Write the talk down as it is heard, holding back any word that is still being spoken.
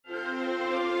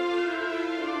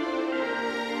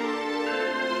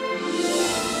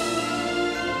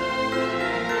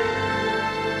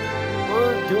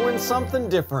something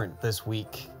different this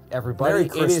week, everybody.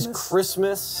 It is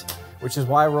Christmas, which is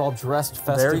why we're all dressed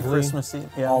festively. Very Christmassy,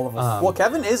 yeah. All of us. Well,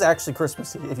 Kevin is actually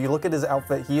Christmassy. If you look at his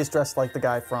outfit, he is dressed like the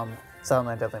guy from Silent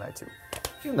Night, Deadly Night 2.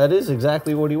 That is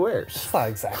exactly what he wears. It's not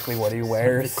exactly what he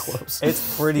wears.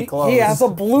 It's pretty close. He has a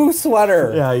blue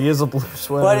sweater. Yeah, he is a blue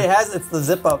sweater. But it's the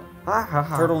zip-up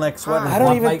turtleneck sweater. I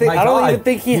don't even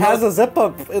think he has a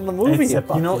zip-up in the movie.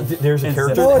 You know, there's a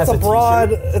character No, that it's has a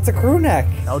broad, it's a crew neck.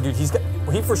 No, dude, he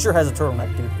for sure has a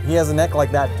turtleneck, dude. He has a neck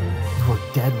like that, dude.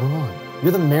 You're dead wrong.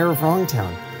 You're the mayor of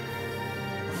Wrongtown.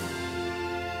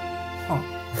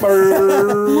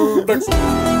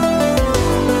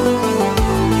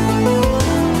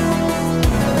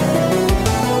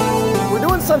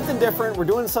 Something different. We're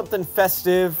doing something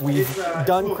festive. We've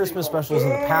done Christmas specials in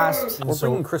the past. We're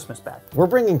bringing Christmas back. We're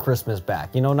bringing Christmas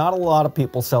back. You know, not a lot of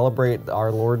people celebrate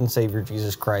our Lord and Savior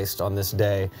Jesus Christ on this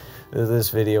day.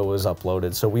 This video was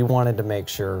uploaded, so we wanted to make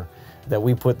sure that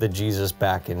we put the Jesus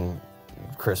back in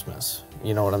Christmas.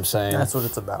 You know what I'm saying? That's what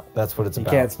it's about. That's what it's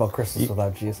about. You can't spell Christmas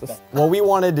without Jesus. What we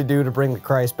wanted to do to bring the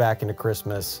Christ back into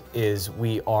Christmas is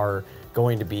we are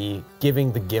going to be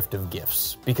giving the gift of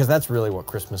gifts, because that's really what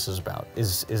Christmas is about,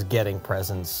 is getting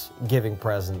presents, giving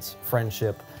presents,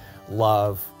 friendship,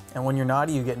 love. And when you're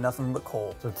naughty, you get nothing but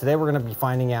coal. So today we're going to be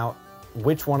finding out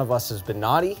which one of us has been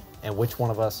naughty and which one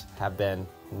of us have been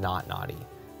not naughty.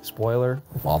 Spoiler,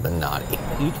 we've all been naughty.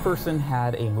 Each person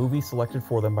had a movie selected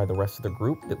for them by the rest of the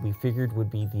group that we figured would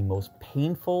be the most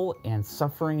painful and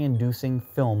suffering-inducing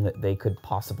film that they could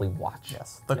possibly watch.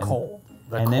 Yes, the coal.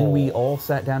 Then we all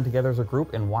sat down together as a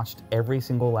group and watched every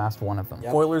single last one of them.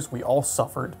 Yep. Spoilers, we all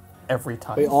suffered every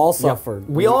time. We all suffered.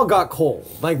 We all got coal.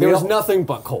 Like, there was nothing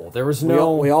but coal. There was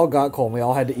no... We all got coal, and we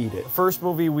all had to eat it. First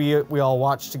movie we all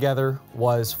watched together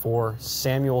was for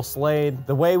Samuel Slade.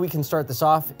 The way we can start this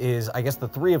off is, I guess the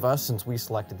three of us, since we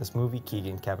selected this movie,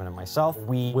 Keegan, Kevin, and myself,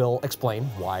 we will explain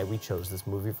why we chose this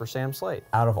movie for Sam Slade.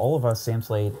 Out of all of us, Sam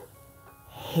Slade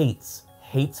hates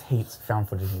found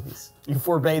footage movies. You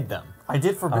forbade them. I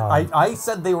did forbid. I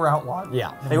said they were outlawed.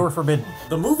 Yeah. They were forbidden.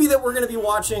 The movie that we're going to be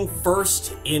watching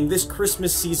first in this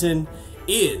Christmas season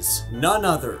is none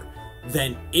other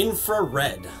than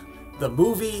Infrared, the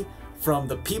movie from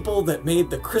the people that made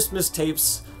the Christmas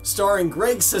tapes, starring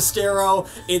Greg Sestero.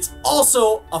 It's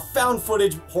also a found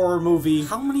footage horror movie.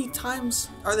 How many times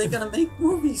are they going to make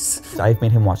movies? I've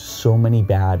made him watch so many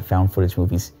bad found footage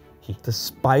movies. He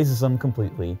despises them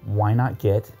completely. Why not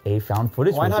get a found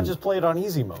footage movie? Why not just play it on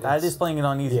easy mode? That is playing it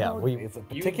on easy mode. It's a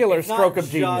particular stroke of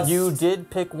genius. You did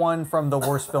pick one from the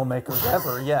worst filmmakers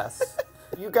ever, yes.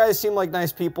 You guys seem like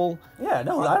nice people. Yeah,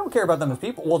 no, I don't care about them as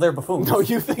people. Well, they're buffoons. No,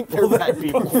 you think they're bad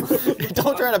people.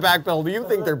 Don't try to backpedal. You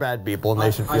think they're bad people and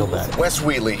they should feel bad. Wes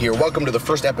Wheatley here. Welcome to the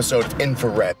first episode of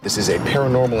Infrared. This is a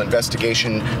paranormal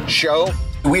investigation show.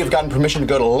 We have gotten permission to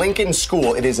go to Lincoln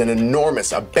School. It is an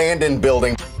enormous abandoned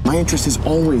building. My interest has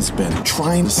always been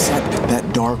trying to set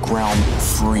that dark realm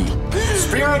free.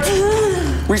 Spirit,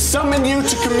 we summon you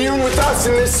to commune with us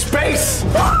in this space.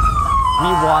 We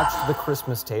watched the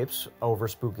Christmas tapes over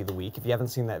Spooky the Week. If you haven't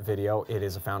seen that video, it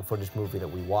is a found footage movie that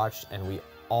we watched and we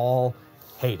all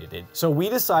hated it. So we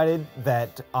decided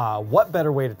that what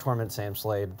better way to torment Sam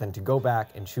Slade than to go back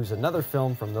and choose another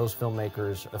film from those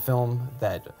filmmakers, a film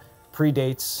that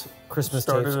predates Christmas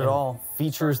tapes and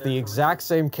features the exact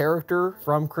same character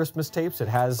from Christmas tapes. It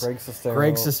has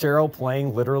Greg Sestero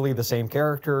playing literally the same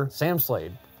character. Sam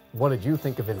Slade, what did you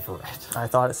think of Infrared? I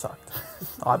thought it sucked,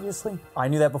 obviously. I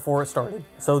knew that before it started.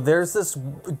 So there's this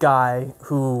guy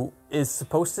who is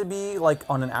supposed to be like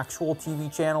on an actual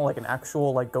TV channel, like an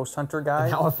actual like ghost hunter guy.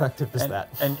 And how effective is that?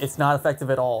 And it's not effective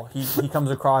at all. He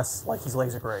comes across like he's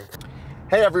Laser Greg.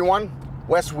 Hey everyone,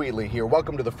 Wes Wheatley here.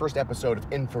 Welcome to the first episode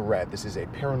of Infrared. This is a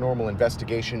paranormal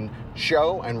investigation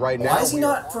show, and right now... Why is he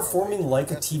not performing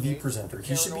like a TV presenter?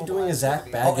 He should be doing a Zach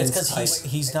Baggins. It's because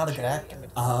he's not a good actor.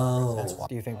 Oh.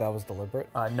 Do you think that was deliberate?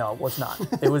 No, it was not.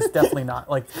 It was definitely not.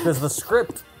 Like, because the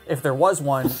script, if there was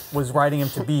one, was writing him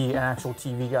to be an actual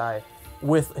TV guy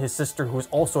with his sister, who is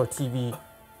also a TV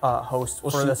host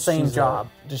for the same job.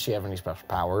 Does she have any special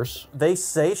powers? They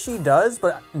say she does,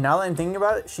 but now that I'm thinking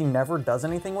about it, she never does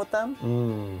anything with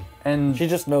them. And she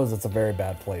just knows it's a very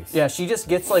bad place. Yeah, she just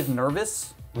gets like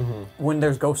nervous when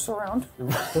there's ghosts around,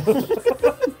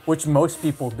 which most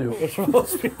people do.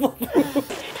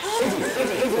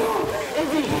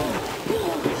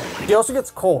 She also gets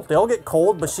cold. They all get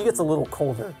cold, but she gets a little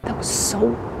colder. That was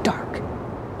so dark.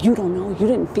 You don't know. You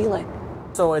didn't feel it.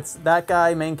 So it's that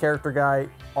guy, main character guy,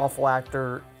 awful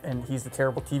actor, and he's the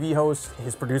terrible TV host.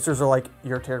 His producers are like,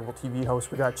 you're a terrible TV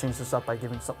host. We gotta change this up by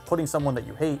putting someone that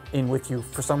you hate in with you.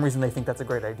 For some reason, they think that's a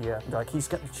great idea. They're like, she's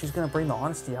gonna bring the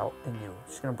honesty out in you.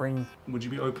 She's gonna bring. Would you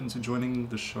be open to joining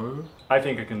the show? I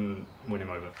think I can win him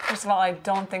over. First of all, I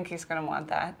don't think he's gonna want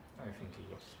that. I think he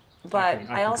will. But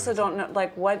I also don't know,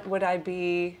 like, what would I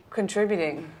be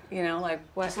contributing? You know, like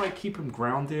what? Just like keep him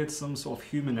grounded, some sort of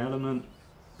human element.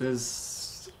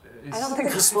 I don't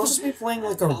think he's supposed to be playing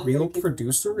like a real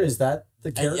producer. Is that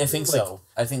the character? I think so.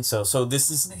 I think so. So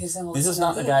this is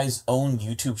not the guy's own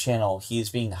YouTube channel. He is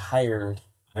being hired.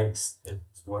 Let's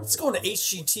go to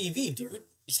HGTV, dude.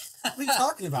 What are you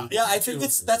talking about? Yeah, I think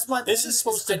that's my. This is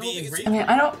supposed to be. I mean,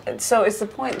 I don't. So it's the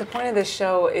point. The point of this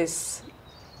show is.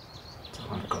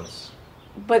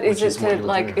 But is it to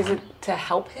like? Is it to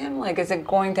help him? Like, is it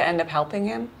going to end up helping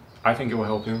him? I think it will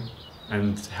help him.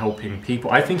 And helping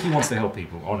people. I think he wants to help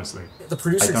people, honestly. The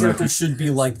producer character should be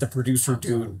like the producer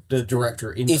dude, the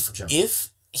director in If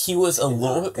he was a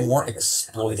little bit more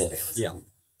exploitive. Yeah.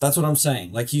 That's what I'm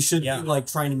saying. Like, he should be like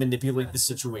trying to manipulate the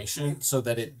situation so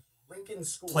that it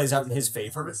plays out in his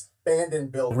favor.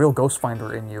 Real ghost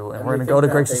finder in you, and we're gonna go to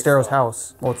Greg Sestero's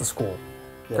house. Well, it's a school.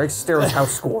 Greg Sestero's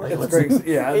house school.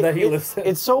 That he lives in.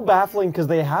 It's so baffling because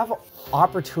they have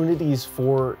opportunities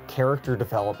for character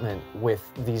development with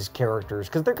these characters,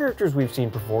 because they're characters we've seen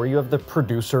before. You have the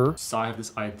producer. So I have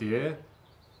this idea.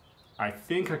 I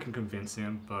think I can convince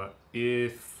him, but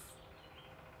would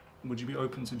you be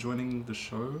open to joining the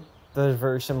show? There's a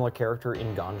very similar character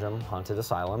in Ganjam Haunted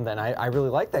Asylum, and I really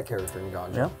like that character in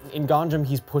Ganjam. Yeah. In Ganjam,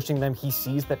 he's pushing them. He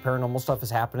sees that paranormal stuff is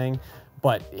happening,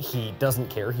 but he doesn't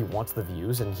care. He wants the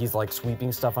views, and he's like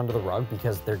sweeping stuff under the rug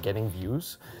because they're getting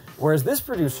views. Whereas this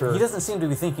producer, he doesn't seem to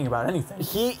be thinking about anything.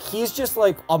 He's just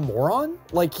like a moron.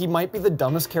 Like, he might be the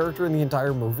dumbest character in the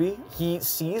entire movie. He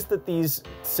sees that these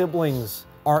siblings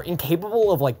are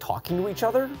incapable of like talking to each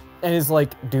other, and is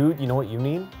like, dude, you know what you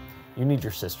need? You need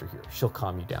your sister here. She'll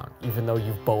calm you down, even though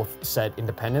you've both said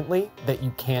independently that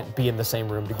you can't be in the same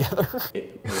room together.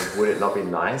 Would it not be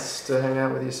nice to hang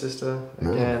out with your sister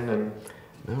again?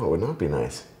 No, it would not be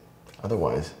nice.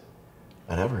 Otherwise,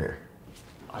 I'd have her here.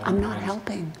 I'm not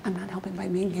helping. I'm not helping by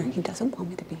being here. He doesn't want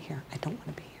me to be here. I don't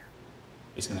want to be here.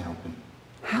 He's gonna help him.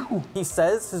 How? He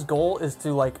says his goal is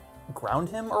to like ground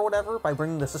him or whatever by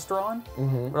bringing the sister on.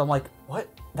 But I'm like, what?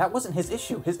 That wasn't his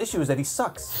issue. His issue is that he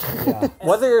sucks. Yeah.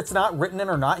 Whether it's not written in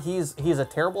or not, he is a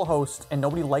terrible host, and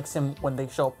nobody likes him when they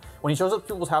show up. When he shows up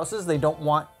to people's houses, they don't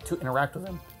want to interact with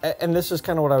him. And this is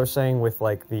kind of what I was saying with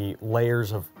like the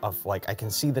layers of like, I can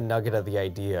see the nugget of the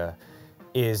idea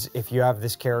is if you have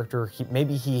this character,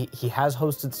 maybe he has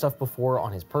hosted stuff before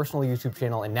on his personal YouTube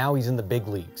channel, and now he's in the big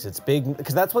leagues. It's big,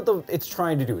 because that's what it's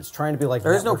trying to do. It's trying to be like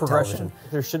there is no progression. Television.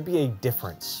 There should be a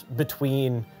difference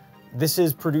between this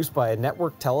is produced by a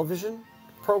network television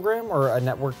program or a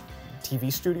network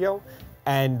TV studio,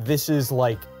 and this is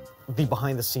like the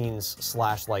behind the scenes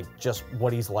 / like just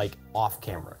what he's like off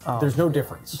camera. There's no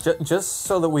difference. Just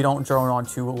so that we don't drone on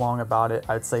too long about it,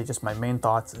 I'd say just my main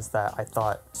thoughts is that I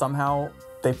thought somehow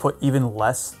they put even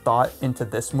less thought into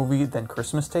this movie than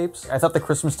Christmas Tapes. I thought the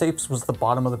Christmas Tapes was the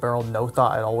bottom of the barrel, no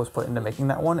thought I'd always put into making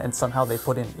that one, and somehow they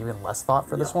put in even less thought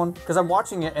for this one. Because I'm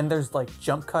watching it and there's like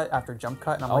jump cut after jump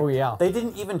cut, and I'm like, they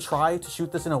didn't even try to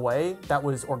shoot this in a way that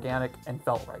was organic and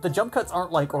felt right. The jump cuts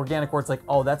aren't like organic where it's like,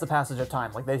 oh, that's a passage of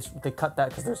time. Like they cut that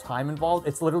because there's time involved.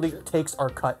 It's literally takes are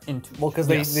cut into. Well, because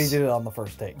they did it on the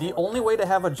first take. The only way to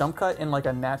have a jump cut in like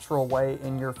a natural way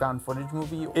in your found footage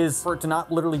movie is for it to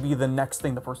not literally be the next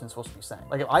thing the person's supposed to be saying.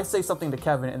 Like if I say something to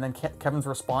Kevin and then Kevin's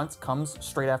response comes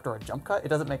straight after a jump cut, it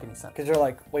doesn't make any sense. Because you're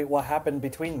like, wait, what happened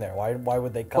between there? Why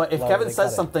would they cut? But if Kevin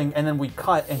says something and then we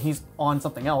cut and he's on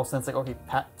something else, then it's like, okay,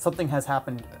 something has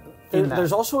happened.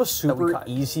 There's also a super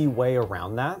easy way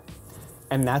around that,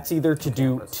 and that's either to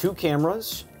do 2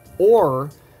 cameras, or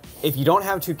if you don't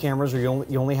have 2 cameras or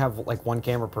you only have like 1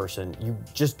 camera person, you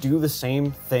just do the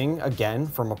same thing again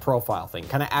from a profile thing,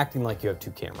 kind of acting like you have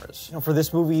 2 cameras. You know, for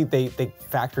this movie, they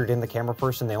factored in the camera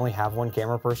person. They only have 1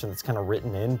 camera person that's kind of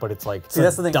written in, but it's like, see,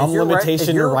 that's the thing. Dumb limitation.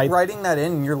 If you're writing that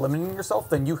in and you're limiting yourself,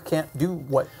 then you can't do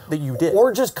what that you did.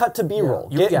 Or just cut to B-roll.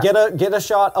 Get a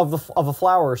shot of a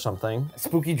flower or something.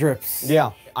 Spooky drips.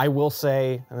 Yeah. I will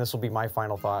say, and this will be my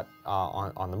final thought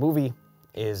on the movie,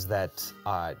 is that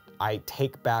I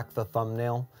take back the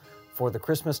thumbnail for the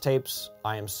Christmas Tapes.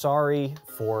 I am sorry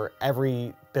for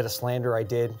every bit of slander I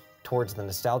did towards the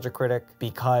Nostalgia Critic,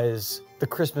 because the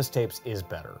Christmas Tapes is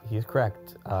better. He's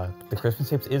correct. The Christmas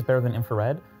Tapes is better than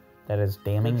Infrared. That is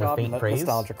damning with faint praise.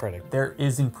 Nostalgia Critic. There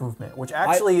is improvement, which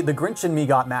actually the Grinch in me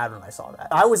got mad when I saw that.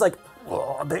 I was like,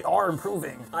 well, they are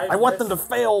improving. I want them to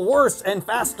fail worse and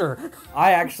faster.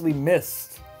 I actually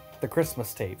missed the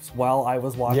Christmas tapes while I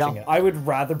was watching it. I would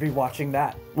rather be watching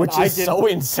that. Which is so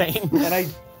insane.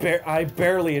 And I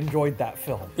barely enjoyed that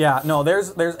film. Yeah, no,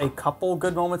 there's a couple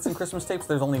good moments in Christmas tapes.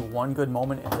 There's only one good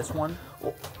moment in this one,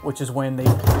 which is when they...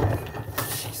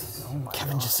 Jesus, oh my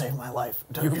Kevin just saved my life.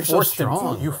 Dude, you're so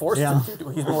strong. You forced him to.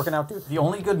 He's been working out, dude. The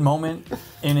only good moment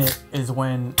in it is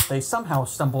when they somehow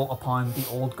stumble upon the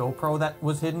old GoPro that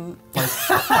was hidden. Like,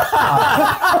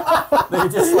 they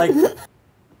just like...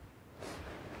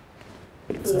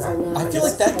 I feel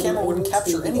like that camera wouldn't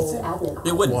capture anything.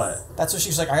 It wouldn't. What? That's what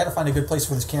she's like, I gotta find a good place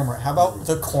for this camera. How about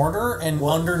the corner and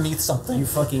underneath something? You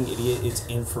fucking idiot. It's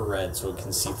infrared, so it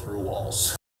can see through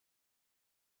walls.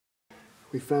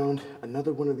 We found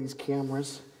another one of these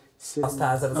cameras.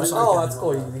 Oh, that's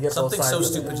cool. You get something so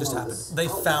stupid just happened. They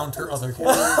found her other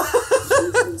camera.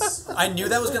 I knew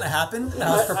that was going to happen, and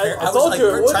I was prepared. I was like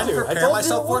trying to prepare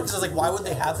myself for it because I was like, why would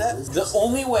they have that? The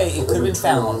only way it could have been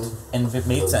found, and if it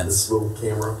made sense,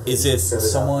 is if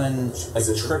someone like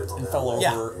tripped and fell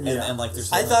over, and like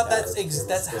there's. I thought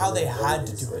that's how they had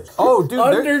to do it. Oh, dude!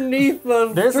 Underneath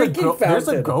the there's a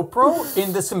fountain. GoPro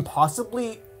in this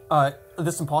impossible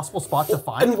spot to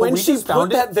find. And when she put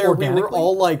that there, we were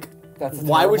all like,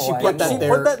 why would she put that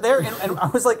there? Put that there, and I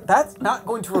was like, that's not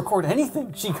going to record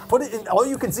anything. She put it in, all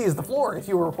you can see is the floor if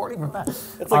you were recording from that.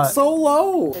 It's like so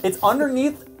low. It's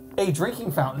underneath a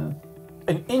drinking fountain,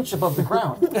 an inch above the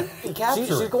ground.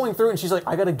 She's going through and she's like,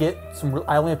 I gotta get some,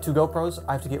 I only have 2 GoPros,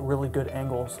 I have to get really good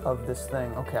angles of this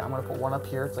thing. Okay, I'm gonna put one up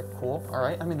here. It's like, cool, all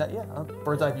right. I mean, that, yeah,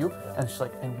 bird's eye view. And she's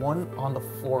like, and one on the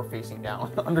floor facing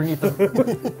down, underneath,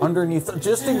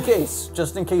 just in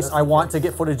case I want to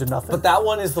get footage of nothing. But that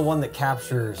one is the one that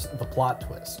captures the plot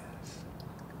twist.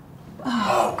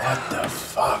 Oh, what the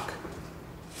fuck?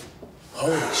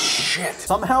 Holy shit.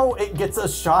 Somehow it gets a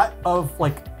shot of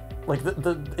like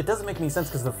it doesn't make any sense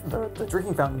because the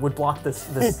drinking fountain would block this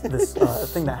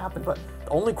thing that happened. But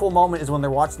the only cool moment is when they're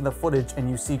watching the footage and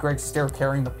you see Greg Sestero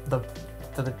carrying the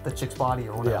chick's body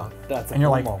or whatever. Yeah, that's a and you're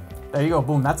cool like, moment. there you go,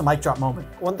 boom, that's a mic drop moment.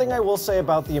 One thing I will say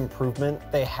about the improvement,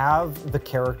 they have the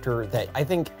character that I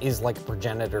think is like a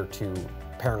progenitor to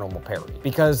Paranormal Perry,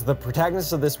 because the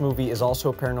protagonist of this movie is also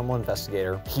a paranormal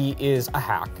investigator. He is a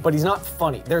hack, but he's not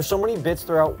funny. There's so many bits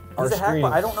throughout our He's a hack, screen.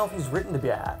 but I don't know if he's written to be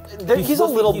a hack. He's a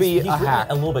little bit a hack.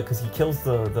 A little bit, because he kills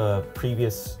the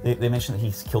previous... They mentioned that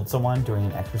he's killed someone during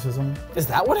an exorcism. Is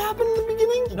that what happened in the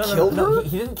beginning? No,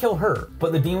 he didn't kill her,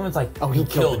 but the demon was like, oh, he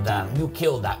killed them. You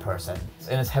killed that person.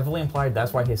 And it's heavily implied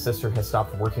that's why his sister has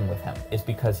stopped working with him. It's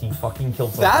because he fucking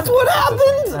killed someone. That's what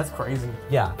happened? That's crazy.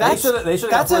 Yeah. That's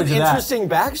an interesting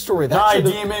backstory. Die,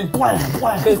 demon, blam,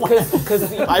 blam.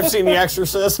 Because I've seen The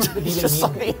Exorcist. Just saw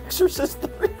The Exorcist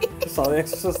 3. Saw The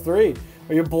Exorcist 3.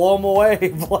 Where you blow him away.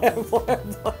 Blam, blam,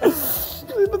 blam.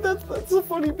 But that's a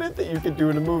funny bit that you could do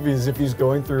in a movie is if he's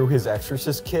going through his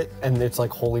Exorcist kit and it's like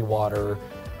holy water,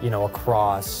 you know, a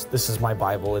cross. This is my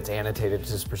Bible. It's annotated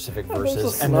to specific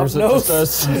verses, and there's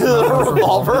just a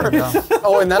revolver.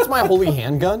 Oh, and that's my holy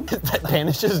handgun that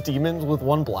banishes demons with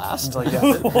one blast. Like, yeah,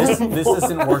 this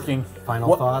isn't working.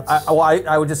 Final thoughts.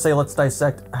 I would just say let's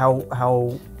dissect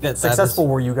how successful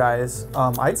were you guys.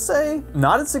 I'd say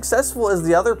not as successful as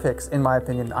the other picks, in my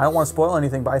opinion. I don't want to spoil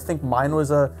anything, but I think mine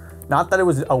was not that it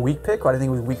was a weak pick, but I think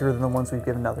it was weaker than the ones we've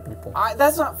given other people.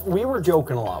 That's not. We were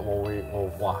joking a lot while we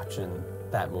were watching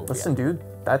that movie. Listen, dude,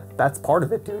 that's part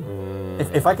of it, dude.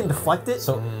 If I can deflect it,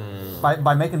 by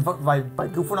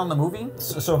goofing on the movie.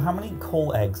 So how many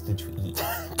coal eggs did you eat?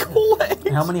 Coal eggs.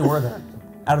 How many were there?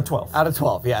 Out of 12. Out of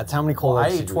 12, yeah. It's how many coal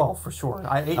eggs I ate 12 for sure.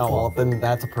 I ate 12. Oh, well, then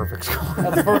that's a perfect score.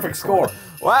 That's a perfect score.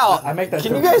 Wow. I make that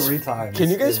joke 3 times. Can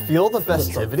you guys feel the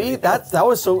festivity? That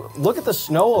was so. Look at the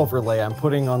snow overlay I'm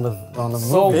putting on the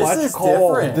movie. This is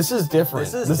different. This is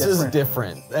different. This is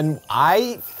different. And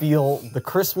I feel the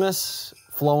Christmas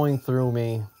flowing through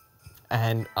me,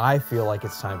 and I feel like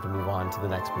it's time to move on to the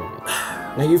next movie.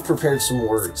 Now you've prepared some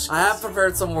words. I have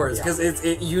prepared some words because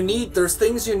there's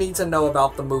things you need to know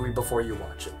about the movie before you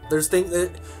watch it. There's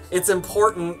it's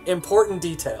important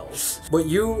details. What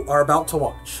you are about to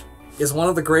watch is one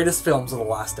of the greatest films of the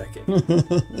last decade.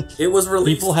 It was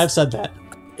released. People have said that.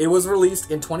 It was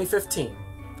released in 2015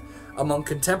 among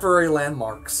contemporary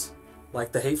landmarks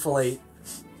like The Hateful Eight,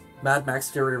 Mad Max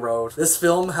Fury Road. This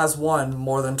film has won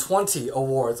more than 20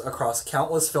 awards across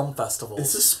countless film festivals.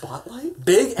 Is this Spotlight?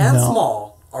 Big and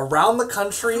small, around the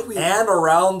country and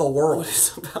around the world. What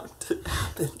is about to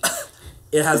happen?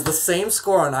 It has the same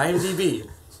score on IMDb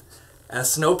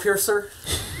as Snowpiercer,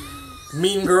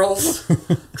 Mean Girls,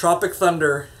 Tropic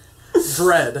Thunder,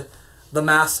 Dread, The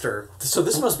Master. So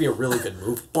this must be a really good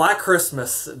movie. Black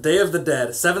Christmas, Day of the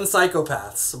Dead, Seven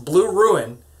Psychopaths, Blue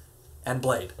Ruin, and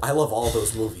Blade. I love all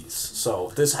those movies,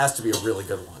 so this has to be a really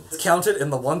good one. It's counted in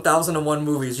the 1001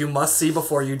 movies you must see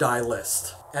before you die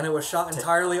list. And it was shot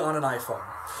entirely on an iPhone.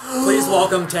 Please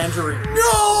welcome Tangerine.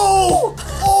 No!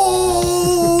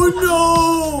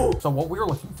 Oh, no! So what we were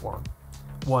looking for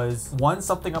was, one,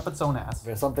 something up its own ass.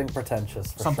 Something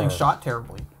pretentious, something shot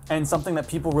terribly. And something that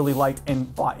people really liked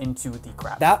and bought into the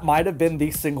crap. That might have been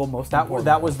the single most important.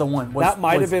 That was the one. That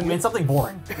might have been... I mean, something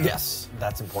boring. Yes,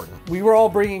 that's important. We were all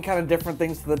bringing kind of different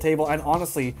things to the table, and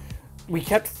honestly, we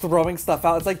kept throwing stuff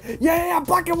out. It's like, yeah,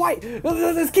 black and white.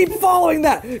 Just keep following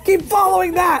that. Keep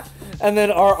following that. And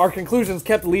then our conclusions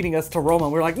kept leading us to Roma.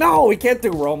 We were like, no, we can't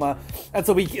do Roma. And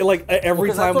so we, like,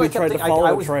 every time we tried to follow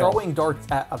I a was trail. throwing darts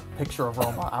at a picture of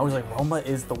Roma. I was like, Roma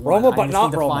is the one. Roma, but I not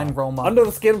need to Roma. find Roma. Under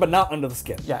the skin, but not under the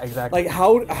skin. Yeah, exactly. Like,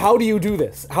 how do you do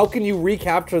this? How can you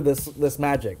recapture this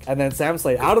magic? And then Sam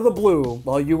Slade, out of the blue,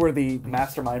 while you were the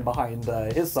mastermind behind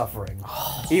his suffering,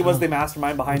 he was the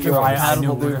mastermind behind your I knew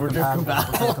compatible. we were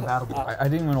compatible. I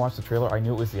didn't even watch the trailer. I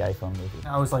knew it was the iPhone movie.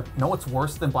 I was like, no, what's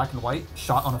worse than black and white?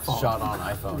 Shot on a phone. Shot on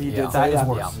an iPhone. You did say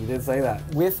that. You did say that.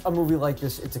 With a movie like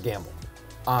this, it's a gamble.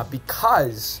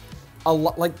 Because,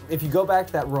 like, if you go back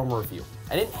to that Roma review,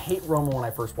 I didn't hate Roma when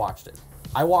I first watched it.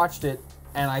 I watched it,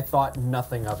 and I thought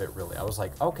nothing of it, really. I was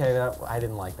like, okay, I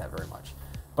didn't like that very much.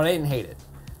 But I didn't hate it.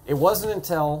 It wasn't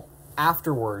until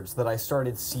afterwards that I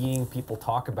started seeing people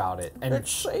talk about it. And it's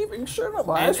shaving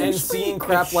cinema. And seeing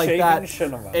crap like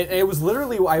that. It was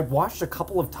literally, I watched a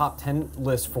couple of top 10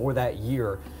 lists for that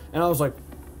year, and I was like,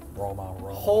 Roma,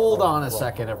 hold on a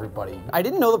second, everybody. I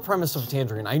didn't know the premise of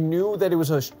Tangerine. I knew that it was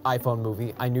an iPhone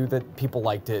movie. I knew that people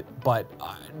liked it, but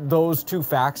those two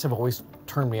facts have always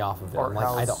turned me off of it. I'm like,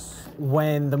 I don't.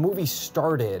 When the movie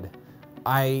started,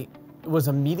 I was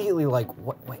immediately like,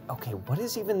 wait, okay, what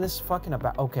is even this fucking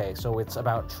about? Okay, so it's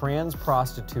about trans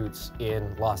prostitutes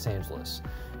in Los Angeles.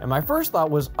 And my first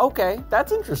thought was, okay,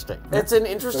 that's interesting. It's an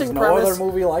interesting premise. There's no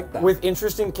other movie like that. With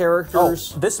interesting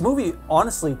characters. Oh, this movie,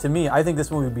 honestly, to me, I think this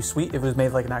movie would be sweet if it was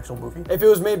made like an actual movie. If it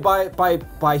was made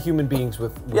by human beings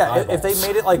with yeah, eyeballs. if they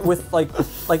made it like with like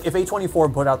if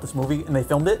A24 put out this movie and they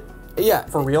filmed it, yeah,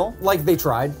 for real, like they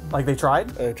tried,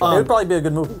 it would probably be a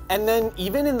good movie. And then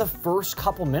even in the first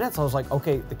couple minutes, I was like,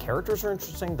 okay, the characters are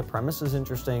interesting, the premise is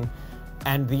interesting,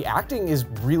 and the acting is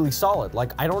really solid.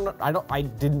 Like I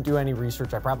didn't do any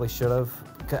research. I probably should have,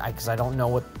 because I don't know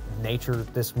what nature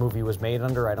this movie was made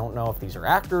under. I don't know if these are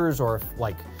actors or if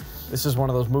like this is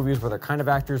one of those movies where they're kind of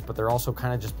actors, but they're also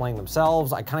kind of just playing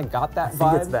themselves. I kind of got that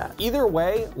vibe. It's that. Either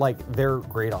way, like they're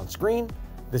great on screen.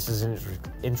 This is an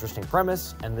interesting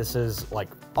premise, and this is like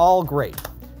all great.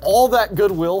 All that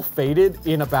goodwill faded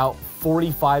in about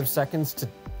 45 seconds to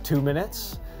 2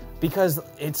 minutes, because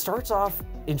it starts off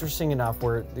interesting enough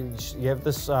where you have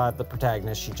this, the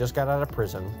protagonist, she just got out of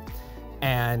prison,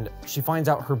 and she finds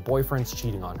out her boyfriend's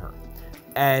cheating on her.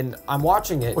 And I'm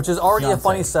watching it. Which is already a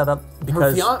funny setup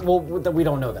because well, we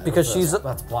don't know that. Because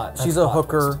that's plot. She's a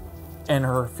hooker, and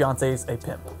her fiance's a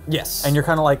pimp. Yes. And you're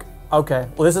kind of like, okay,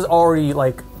 well, this is already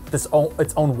like its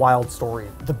own wild story.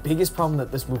 The biggest problem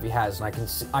that this movie has, and I can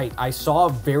see, I saw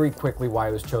very quickly why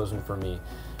it was chosen for me,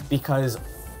 because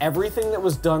everything that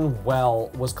was done well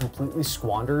was completely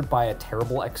squandered by a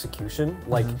terrible execution.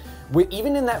 Like,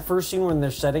 even in that first scene when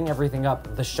they're setting everything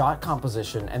up, the shot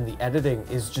composition and the editing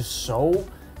is just so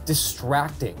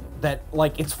distracting that,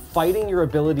 like, it's fighting your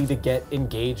ability to get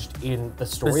engaged in the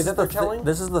story that they're telling.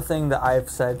 This is the thing that I've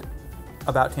said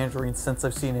about Tangerine since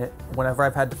I've seen it, whenever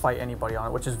I've had to fight anybody on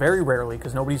it, which is very rarely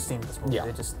because nobody's seen this movie. Yeah.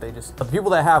 They just, the people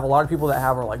that have, a lot of people that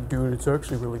have are like, dude, it's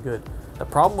actually really good. The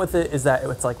problem with it is that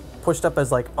it's like pushed up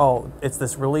as like, oh, it's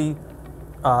this really,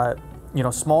 you know,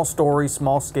 small story,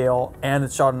 small scale, and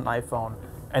it's shot on an iPhone,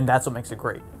 and that's what makes it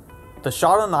great. The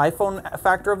shot on the iPhone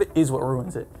factor of it is what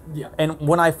ruins it. Yeah. And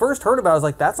when I first heard about it, I was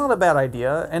like, that's not a bad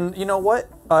idea. And you know what?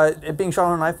 It being shot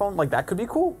on an iPhone, like that could be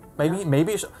cool.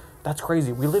 Maybe that's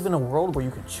crazy. We live in a world where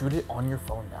you can shoot it on your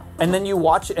phone now. And then you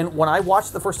watch it, and when I watched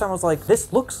it the first time, I was like,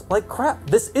 this looks like crap.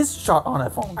 This is shot on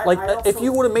a phone. If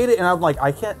you would have made it, and I'm like,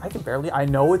 I can barely, I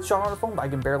know it's shot on a phone, but I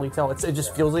can barely tell. It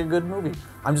just feels like a good movie.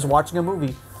 I'm just watching a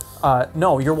movie.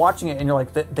 No, you're watching it and you're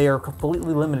like, they are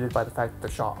completely limited by the fact that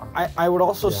they're shot on. I would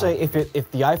also say if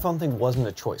the iPhone thing wasn't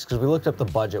a choice, because we looked up the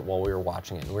budget while we were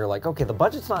watching it, and we were like, okay, the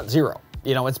budget's not zero.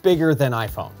 You know, it's bigger than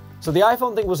iPhone. So the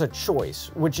iPhone thing was a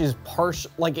choice, which is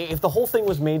like if the whole thing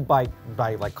was made by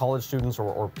like college students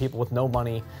or people with no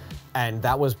money, And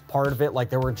that was part of it. Like,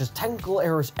 there were just technical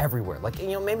errors everywhere. Like, you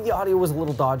know, maybe the audio was a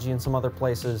little dodgy in some other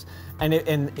places, and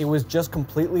it was just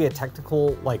completely a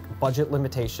technical, like, budget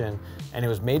limitation, and it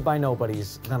was made by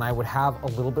nobodies, then I would have a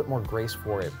little bit more grace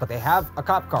for it. But they have a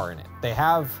cop car in it. They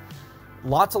have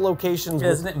lots of locations.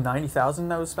 Yeah, isn't it $90,000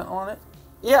 that was spent on it?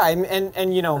 Yeah,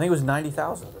 and you know, I think it was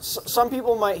 $90,000. Some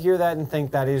people might hear that and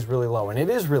think that is really low, and it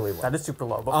is really low. That is super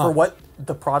low. But for what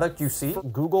the product you see,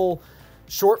 Google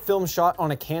short film shot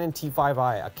on a Canon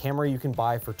T5i, a camera you can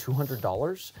buy for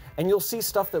 $200, and you'll see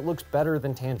stuff that looks better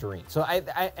than Tangerine. So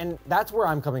and that's where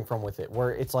I'm coming from with it,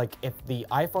 where it's like if the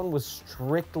iPhone was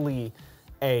strictly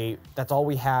that's all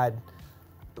we had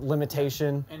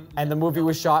limitation, and the movie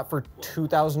was shot for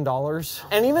 $2,000.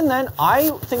 And even then,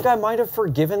 I think I might have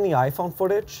forgiven the iPhone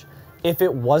footage if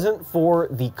it wasn't for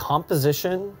the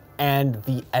composition and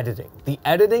the editing. The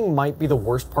editing might be the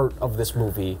worst part of this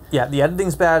movie. Yeah, the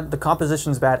editing's bad, the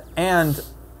composition's bad, and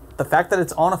the fact that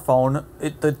it's on a phone,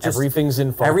 everything's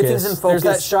in focus. Everything's in focus.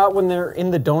 There's that shot when they're in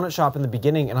the donut shop in the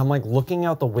beginning, and I'm like looking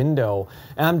out the window,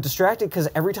 and I'm distracted because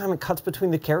every time it cuts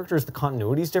between the characters, the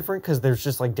continuity's different because there's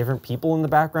just like different people in the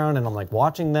background, and I'm like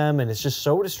watching them, and it's just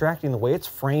so distracting. The way it's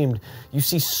framed, you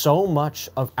see so much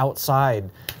of outside,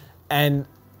 and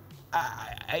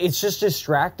it's just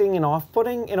distracting and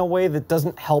off-putting in a way that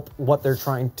doesn't help what they're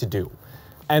trying to do.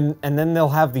 And then they'll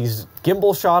have these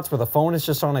gimbal shots where the phone is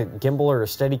just on a gimbal or a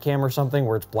Steadicam or something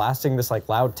where it's blasting this like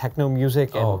loud techno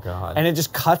music. And, oh God. And it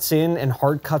just cuts in and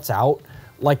hard cuts out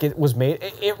like it was made.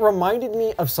 It reminded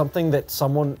me of something that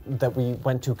someone that we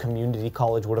went to community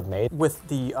college would have made. With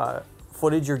the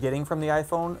footage you're getting from the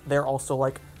iPhone, they're also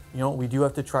like, you know, we do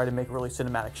have to try to make really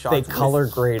cinematic shots. They color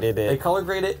graded it. They color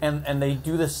grade it, and they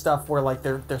do this stuff where like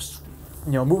they're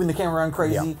you know, moving the camera around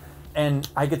crazy. Yeah. And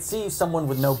I could see someone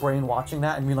with no brain watching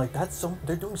that and being like,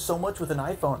 they're doing so much with an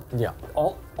iPhone. Yeah.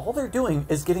 All they're doing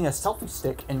is getting a selfie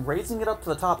stick and raising it up to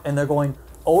the top, and they're going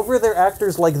over their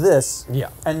actors like this. Yeah.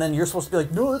 And then you're supposed to be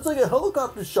like, no, it's like a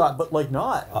helicopter shot, but like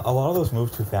not. A lot of those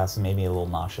move too fast and made me a little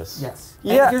nauseous. Yes.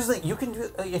 Yeah. And here's the thing, you can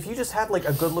do, if you just had like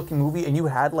a good looking movie and you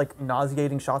had like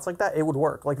nauseating shots like that, it would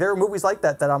work. Like there are movies like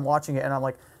that I'm watching it and I'm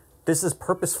like, this is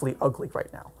purposefully ugly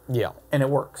right now. Yeah. And it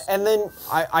works. And then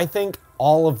I think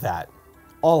all of that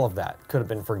could have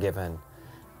been forgiven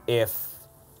if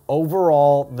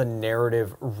overall the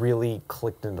narrative really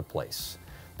clicked into place.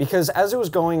 Because as it was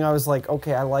going, I was like,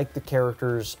 okay, I like the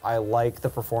characters, I like the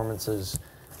performances,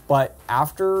 but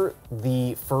after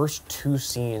the first two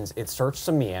scenes, it starts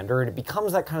to meander and it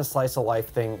becomes that kind of slice of life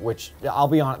thing, which I'll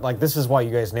be honest, like this is why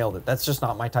you guys nailed it. That's just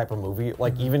not my type of movie.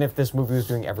 Like even if this movie was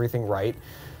doing everything right,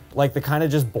 like the kind of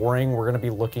just boring, we're gonna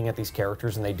be looking at these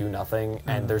characters and they do nothing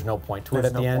and there's no point to it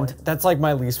at the end. That's like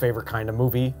my least favorite kind of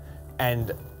movie.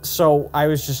 And so I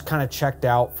was just kind of checked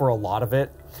out for a lot of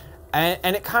it.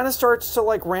 And it kind of starts to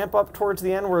like ramp up towards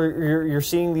the end where you're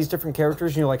seeing these different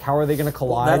characters and you're like, how are they gonna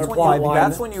collide?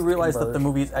 That's when you realize that the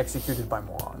movie is executed by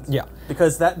morons. Yeah.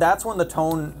 Because that's when the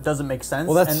tone doesn't make sense.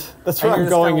 Well, that's where I'm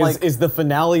going is the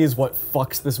finale is what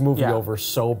fucks this movie over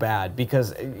so bad,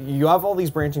 because you have all these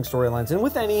branching storylines, and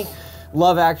with any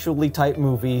Love Actually type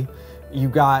movie, you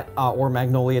got, or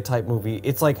Magnolia type movie,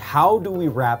 it's like, how do we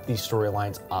wrap these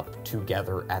storylines up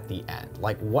together at the end?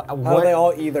 Like, how do they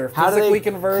all either physically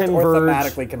converge or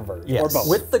thematically converge? Yes. Or both?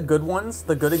 With the good ones,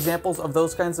 the good examples of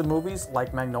those kinds of movies,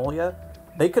 like Magnolia,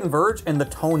 they converge and the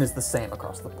tone is the same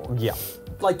across the board. Yeah.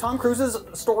 Like Tom Cruise's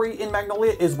story in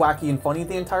Magnolia is wacky and funny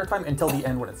the entire time until the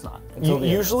end when it's not.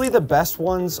 Usually the best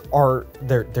ones are,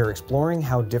 they're exploring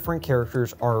how different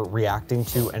characters are reacting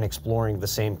to and exploring the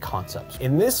same concepts.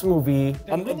 In this movie...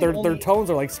 their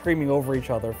tones are like screaming over each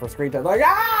other for screen time. Like,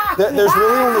 ah! There's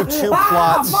really only two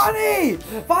plots. Funny!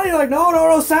 Funny! Like,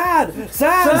 no, sad!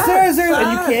 Sad!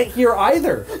 And you can't hear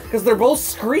either, because they're both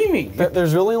screaming.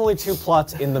 There's really only two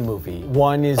plots in the movie.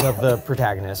 One is of the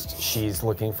protagonist. She's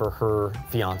looking for her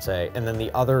fiance, and then the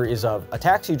other is of a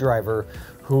taxi driver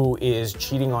who is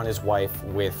cheating on his wife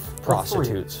with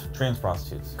prostitutes. Trans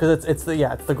prostitutes. Because it's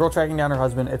the girl tracking down her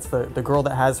husband. It's the girl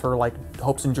that has her like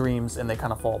hopes and dreams, and they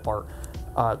kind of fall apart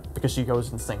because she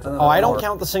goes and sings. Oh, I don't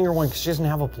count the singer one because she doesn't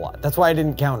have a plot. That's why I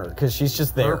didn't count her, because she's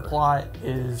just there. Her plot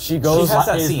is is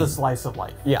the slice of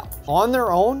life. Yeah, on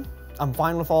their own, I'm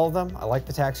fine with all of them. I like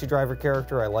the taxi driver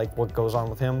character. I like what goes on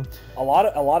with him. A lot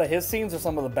of his scenes are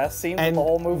some of the best scenes in the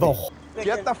whole movie.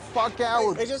 Get the fuck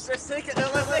out! This is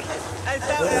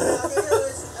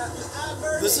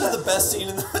the best scene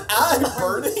in the I'm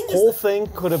burning. The whole thing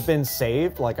could have been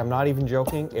saved, like I'm not even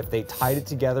joking, if they tied it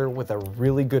together with a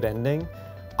really good ending.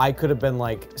 I could have been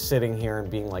like sitting here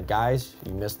and being like, guys,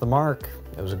 you missed the mark.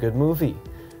 It was a good movie.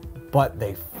 But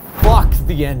they fucked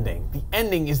the ending. The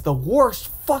ending is the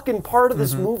worst fucking part of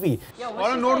this movie. Now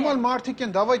you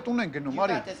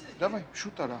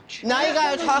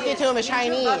gotta talk to him in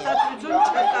Chinese.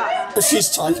 She's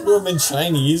talking to him in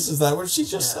Chinese. Is that what she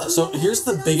just said? So here's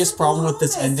the biggest problem with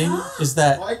this ending is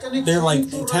that they're like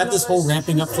to have this whole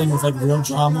ramping up thing with like real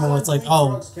drama where it's like,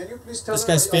 oh, this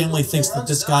guy's family thinks that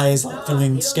this guy is like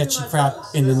doing sketchy crap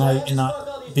in the night and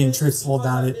not being truthful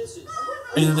about it.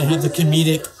 And then they have the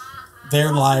comedic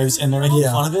their lives and they're making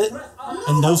fun of it.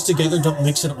 And those together don't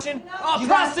mix it up. The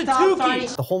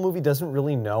whole movie doesn't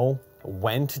really know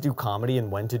when to do comedy and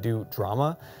when to do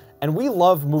drama. And we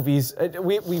love movies.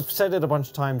 We've said it a bunch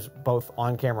of times, both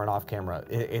on camera and off camera.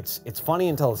 It's funny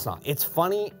until it's not. It's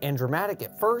funny and dramatic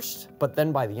at first, but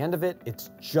then by the end of it,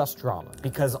 it's just drama.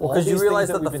 Because you realize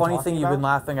that the funny thing you've been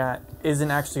laughing at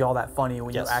isn't actually all that funny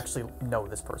when you actually know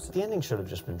this person. The ending should have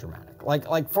just been dramatic.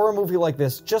 Like for a movie like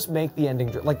this, just make the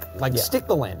ending stick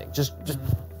the landing. Just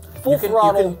full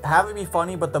throttle. You can have it be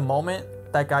funny, but the moment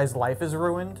that guy's life is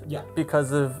ruined,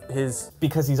 because of his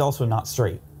he's also not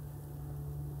straight.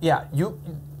 Yeah,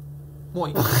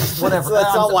 whatever.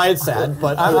 That's not why it's sad,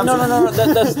 but no.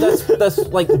 That's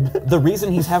like the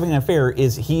reason he's having an affair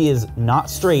is he is not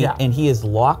straight and he is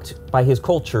locked by his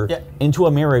culture into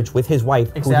a marriage with his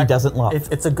wife who he doesn't love.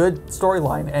 It's a good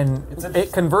storyline and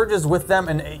it converges with them,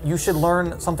 and you should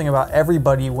learn something about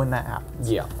everybody when that happens.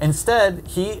 Yeah. Instead,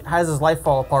 he has his life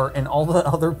fall apart, and all the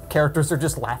other characters are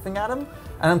just laughing at him,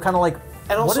 and I'm kind of like.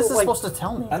 And what also, is this supposed to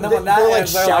tell me? And then they're like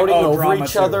shouting over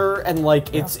each too. other, and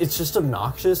like it's just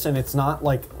obnoxious, and it's not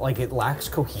like it lacks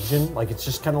cohesion. Like it's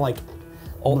just kind of like.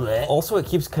 Also, it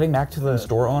keeps cutting back to the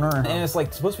store owner, and it's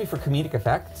like supposed to be for comedic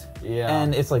effect. Yeah.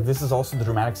 And it's like this is also the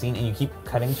dramatic scene, and you keep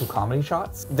cutting to comedy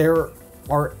shots. There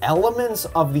are elements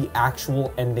of the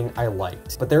actual ending I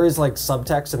liked, but there is like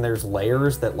subtext and there's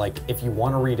layers that like if you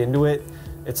want to read into it,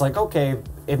 it's like okay,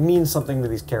 it means something to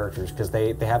these characters because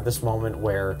they have this moment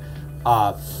where.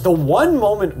 The one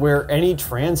moment where any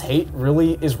trans hate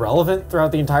really is relevant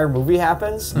throughout the entire movie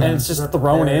happens, and it's just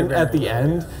thrown in at the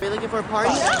end. Are you looking for a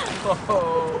party?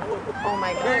 Oh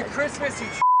my god. Merry Christmas, you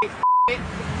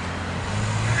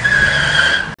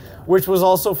Which was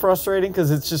also frustrating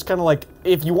because it's just kind of like,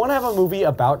 if you want to have a movie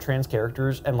about trans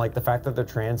characters and like the fact that they're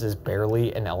trans is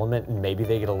barely an element and maybe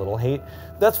they get a little hate,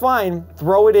 that's fine.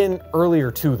 Throw it in earlier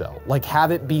too though. Like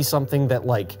have it be something that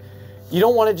like, you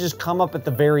don't want to just come up at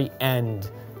the very end,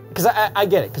 because I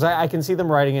get it, because I can see them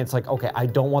writing it, it's like, okay, I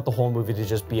don't want the whole movie to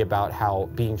just be about how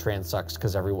being trans sucks,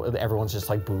 because everyone's just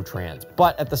like, boo trans.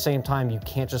 But at the same time, you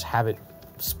can't just have it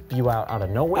spew out of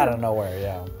nowhere. Out of nowhere,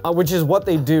 yeah. Which is what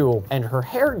they do, and her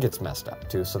hair gets messed up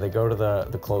too, so they go to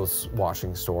the clothes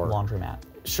washing store. Laundromat.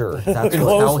 Sure. That's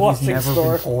how he's never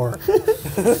been poor.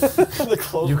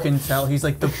 You can tell he's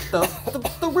like the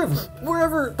river,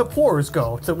 wherever the poors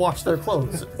go to wash their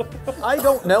clothes. I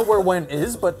don't know where one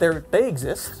is, but they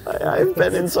exist. I've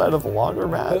been inside of a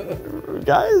laundromat,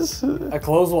 guys. A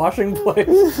clothes washing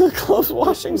place. A clothes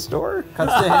washing store.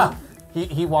 Cuts to him.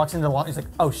 He walks into the laundry. He's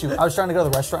like, oh shoot, I was trying to go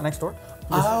to the restaurant next door.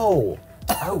 Oh,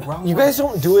 wrong. You guys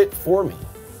don't do it for me.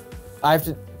 I have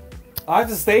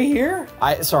to stay here?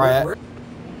 Sorry.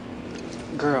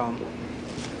 Girl.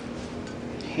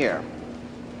 Here.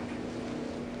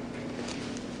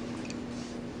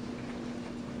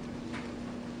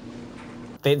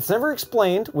 It's never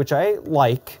explained, which I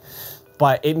like,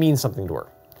 but it means something to her.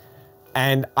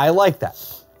 And I like that.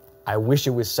 I wish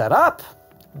it was set up,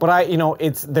 but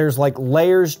there's like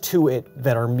layers to it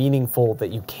that are meaningful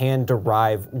that you can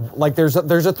derive. Like there's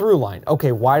a through line.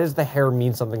 Okay, why does the hair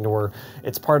mean something to her?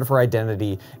 It's part of her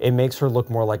identity. It makes her look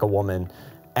more like a woman.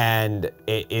 And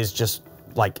it is just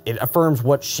like, it affirms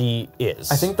what she is.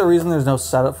 I think the reason there's no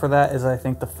setup for that is I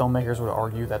think the filmmakers would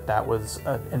argue that was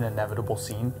an inevitable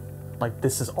scene. Like,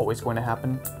 this is always going to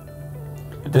happen.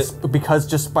 Because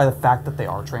just by the fact that they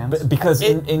are trans. Because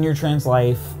in your trans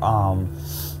life, out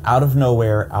of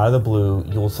nowhere, out of the blue,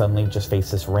 you'll suddenly just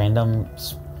face this random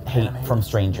hate from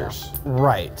strangers. Yeah.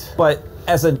 Right. But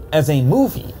as a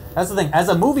movie, that's the thing. As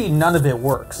a movie, none of it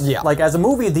works. Yeah. Like as a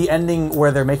movie, the ending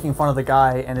where they're making fun of the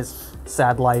guy and his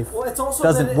sad life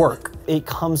doesn't work. It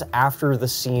comes after the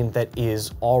scene that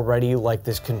is already like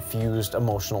this confused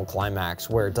emotional climax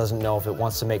where it doesn't know if it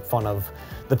wants to make fun of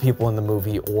the people in the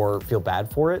movie or feel bad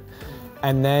for it.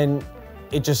 And then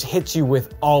it just hits you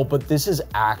with, oh, but this is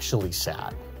actually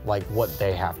sad. Like what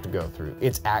they have to go through.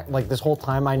 Like this whole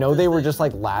time, I know they were just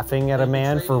like laughing at a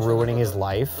man for ruining his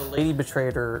life. The lady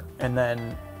betrayed her, and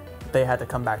then they had to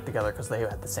come back together because they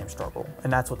had the same struggle,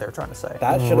 and that's what they're trying to say.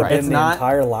 That should have been the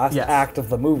entire last act of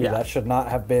the movie. That should not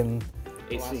have been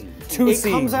Two it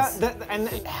scenes. comes out and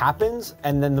it happens,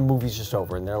 and then the movie's just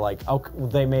over, and they're like, "Oh,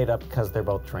 they made up because they're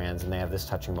both trans, and they have this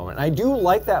touching moment." And I do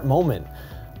like that moment,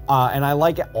 and I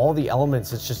like all the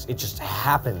elements. It just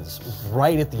happens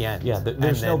right at the end. Yeah,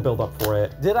 there's no build up for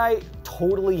it. Did I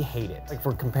totally hate it? Like, if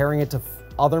we're comparing it to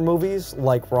other movies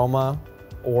like Roma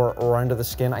or Under the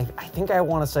Skin, I think I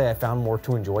want to say I found more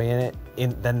to enjoy in it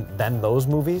than those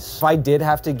movies. If I did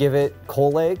have to give it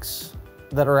coal eggs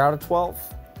that are out of 12,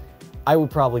 I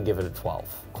would probably give it a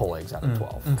 12. Coal eggs out of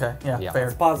 12. Okay, yeah, fair.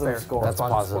 That's a positive fair. score. That's a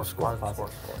positive score.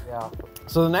 Yeah.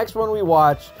 So the next one we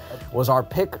watched was our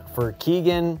pick for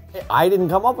Keegan. I didn't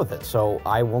come up with it, so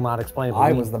I will not explain it.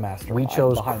 I was the mastermind. We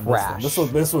chose behind Crash.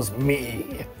 This was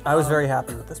me. I was very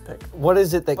happy with this pick. What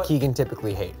is it that Keegan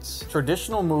typically hates?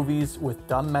 Traditional movies with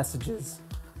dumb messages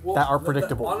that are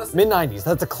predictable. Mid-90s,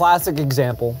 that's a classic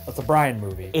example. That's a Brian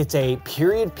movie. It's a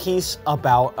period piece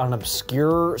about an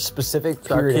obscure, specific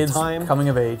period of time. Coming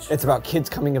of age. It's about kids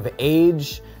coming of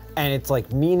age, and it's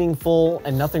like meaningful,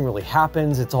 and nothing really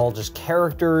happens. It's all just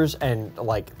characters, and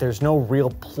like there's no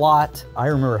real plot. I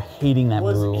remember hating that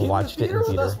movie when we watched it in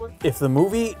theater. If the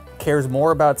movie cares more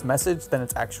about its message than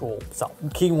its actual self,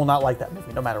 Keegan will not like that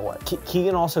movie, no matter what.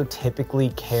 Keegan also typically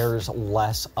cares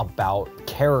less about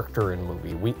character in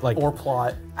movie. Or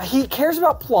plot. He cares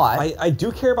about plot. I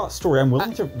do care about story. I'm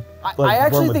willing to I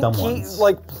actually run with dumb think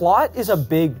ones. plot is a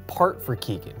big part for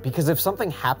Keegan, because if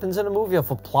something happens in a movie, if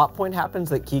a plot point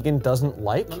happens that Keegan doesn't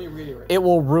like, it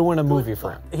will ruin a movie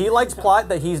for him. He likes plot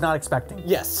that he's not expecting.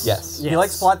 Yes. He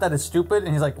likes plot that is stupid,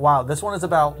 and he's like, wow, this one is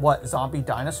about what, zombie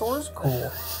dinosaurs?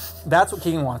 Cool. That's what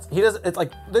Keegan wants. He does. It's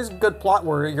like there's good plot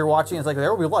where you're watching. It's like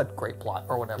there will be blood, great plot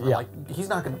or whatever. Yeah. Like he's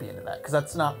not going to be into that because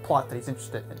that's not plot that he's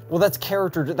interested in. Well, that's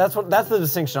character. That's the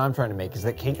distinction I'm trying to make, is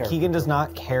that Keegan does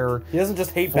not care. He doesn't just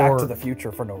hate Back to the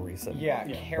Future for no reason. Yeah,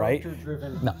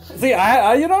 character-driven. No. See,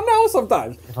 I you don't know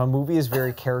sometimes. If a movie is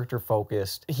very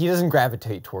character-focused, he doesn't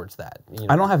gravitate towards that. You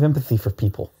know? I don't have empathy for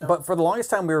people. But for the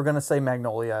longest time, we were going to say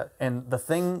Magnolia, and the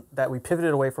thing that we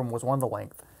pivoted away from was one, the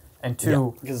length, and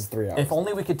two, because it's 3 hours. if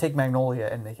only we could take Magnolia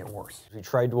and make it worse. We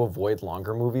tried to avoid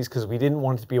longer movies because we didn't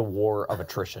want it to be a war of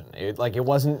attrition. It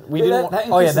wasn't. We didn't.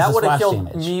 That would have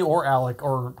killed me or Alec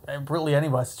or really any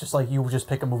of us. Just like you would just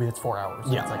pick a movie that's 4 hours.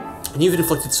 Yeah. It's like, And you've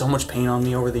inflicted so much pain on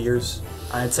me over the years.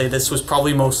 I'd say this was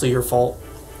probably mostly your fault,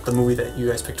 the movie that you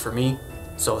guys picked for me.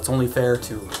 So it's only fair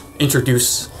to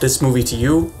introduce this movie to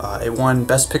you. It won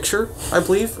Best Picture, I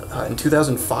believe, in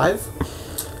 2005.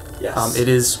 Yes. It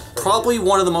is probably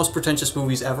one of the most pretentious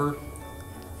movies ever,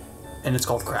 and it's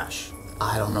called Crash.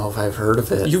 I don't know if I've heard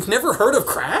of it. You've never heard of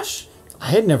Crash? I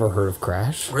had never heard of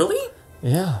Crash. Really?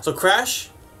 Yeah. So Crash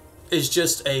is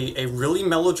just a really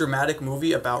melodramatic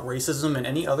movie about racism and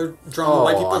any other drama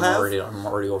white people have. I'm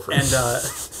already over. And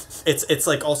it's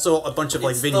like also a bunch of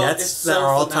like vignettes that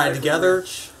are all tied together.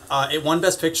 It won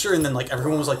Best Picture, and then like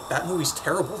everyone was like, "That movie's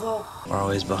terrible, though." We're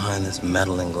always behind this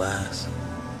metal and glass.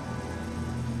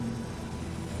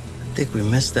 I think we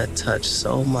miss that touch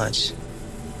so much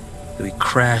that we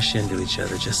crash into each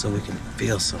other just so we can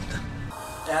feel something.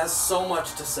 It has so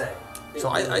much to say. So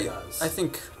I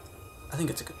think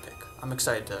it's a good pick. I'm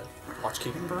excited to watch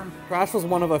Keegan burn. Crash was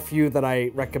one of a few that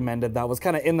I recommended that was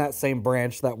kind of in that same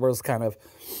branch that was kind of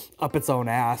up its own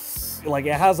ass. Like,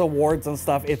 it has awards and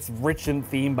stuff. It's rich in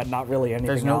theme, but not really anything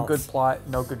there's no else. good plot,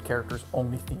 no good characters,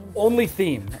 only theme. Only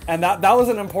theme. And that was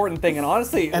an important thing. And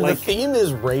honestly, and like, the theme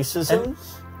is racism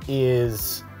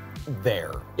is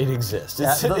there. It exists.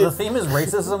 Yeah, the theme is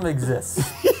racism exists.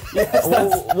 Yes,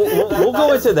 we'll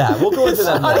go into that. We'll go into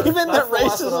that. Not even that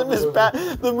racism is bad.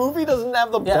 The movie doesn't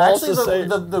have the balls to say.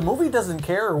 The movie doesn't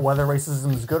care whether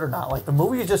racism is good or not. Like, the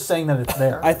movie is just saying that it's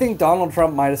there. I think Donald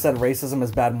Trump might have said racism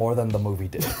is bad more than the movie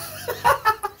did.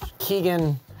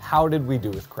 Keegan, how did we do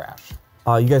with Crash?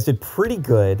 You guys did pretty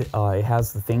good. It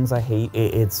has the things I hate.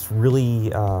 It's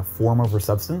really form over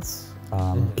substance.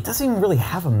 It doesn't even really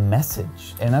have a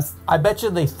message, and that's. I bet you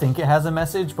they think it has a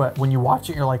message, but when you watch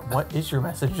it, you're like, "What is your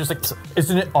message?" Just like,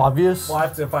 isn't it obvious? Well, I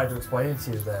have to explain it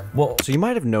to you then. Well, so you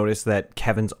might have noticed that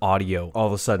Kevin's audio all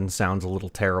of a sudden sounds a little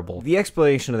terrible. The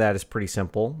explanation of that is pretty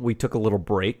simple. We took a little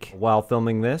break while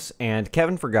filming this, and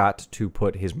Kevin forgot to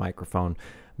put his microphone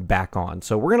back on.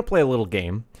 So we're gonna play a little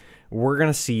game. We're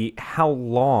gonna see how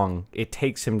long it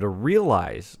takes him to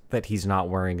realize that he's not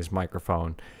wearing his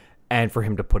microphone, and for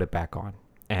him to put it back on.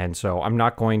 And so I'm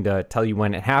not going to tell you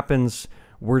when it happens.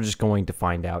 We're just going to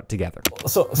find out together.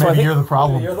 So Maybe I think you're the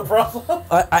problem. You're the problem.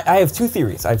 I have two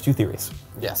theories.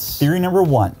 Yes. Theory number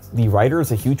one, the writer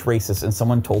is a huge racist and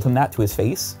someone told him that to his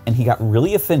face and he got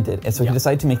really offended and so he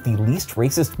decided to make the least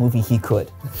racist movie he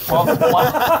could. While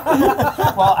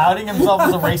outing himself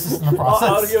as a racist in the process.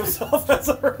 While outing himself as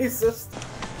a racist.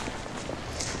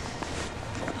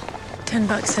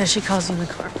 $10 says she calls you in the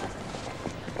car.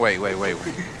 Wait. You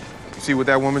see what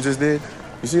that woman just did?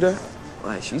 You see that?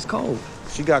 Why, she's cold.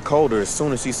 She got colder as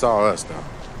soon as she saw us, though.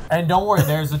 And don't worry,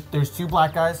 there's two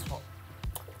black guys.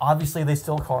 Obviously, they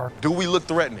steal a car. Do we look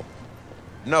threatening?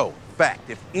 No. Fact,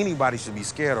 if anybody should be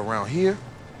scared around here,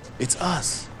 it's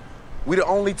us. We the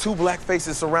only two black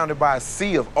faces surrounded by a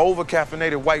sea of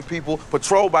over-caffeinated white people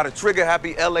patrolled by the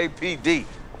trigger-happy LAPD.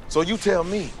 So you tell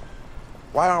me,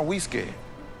 why aren't we scared?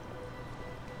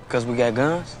 Because we got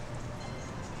guns?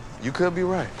 You could be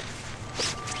right.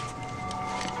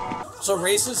 So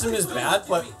racism is bad,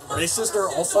 but racists are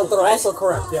also They're also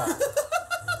correct, yeah.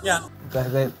 Yeah.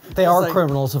 They are like,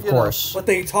 criminals, of course. But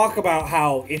they talk about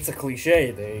how it's a cliche.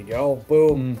 There you go.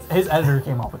 Boom. His editor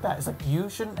came up with that. It's like,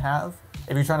 you shouldn't have,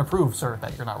 if you're trying to prove, sir,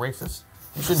 that you're not racist,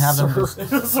 you shouldn't have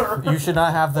them you should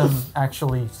not have them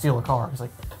actually steal a car. It's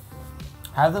like,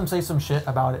 have them say some shit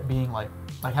about it being like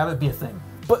have it be a thing.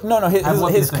 But no, his have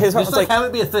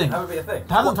it be a thing. Have it be a thing.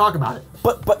 Have them talk about it.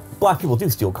 But black people do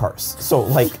steal cars. So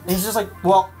like he's just like,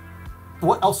 well,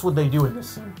 what else would they do in this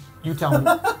scene? You tell me.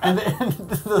 and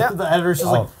the editor's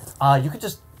just like, you could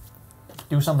just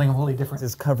do something completely different.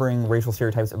 Is covering racial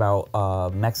stereotypes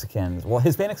about Mexicans, well,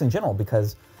 Hispanics in general,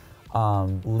 because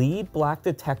lead black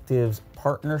detective's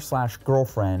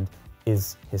partner/girlfriend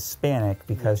is Hispanic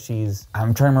because she's,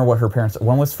 I'm trying to remember what her parents,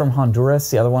 one was from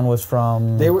Honduras, the other one was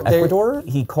from Ecuador.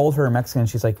 He called her Mexican,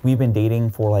 she's like, we've been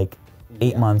dating for like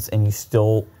 8 months and you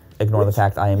still ignore the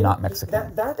fact I am not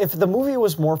Mexican. If the movie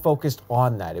was more focused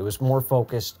on that, it was more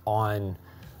focused on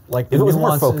like the if it was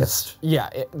nuances, more focused. Yeah,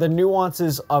 the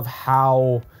nuances of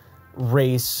how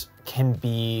race can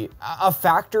be a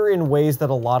factor in ways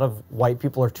that a lot of white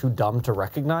people are too dumb to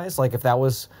recognize. Like if that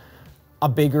was a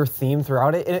bigger theme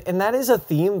throughout it, and that is a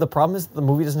theme. The problem is the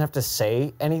movie doesn't have to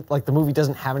say any, like the movie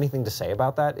doesn't have anything to say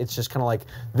about that. It's just kind of like,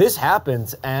 this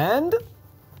happens and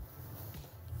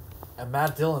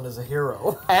Matt Dillon is a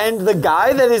hero. And the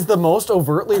guy that is the most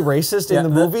overtly racist in the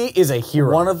movie is a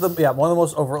hero. One of the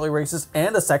most overtly racist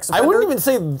and a sex offender. I wouldn't even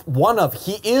say one of.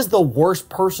 He is the worst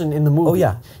person in the movie. Oh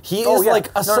yeah, he is like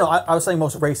a. No, I was saying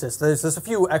most racist. There's a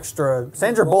few extra.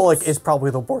 Sandra Bullock is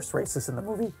probably the worst racist in the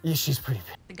movie. Yeah, she's pretty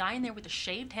bad. The guy in there with the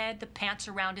shaved head, the pants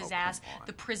around his ass,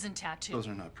 the prison tattoo. Those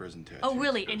are not prison tattoos. Oh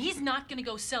really? And he's not gonna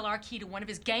go sell our key to one of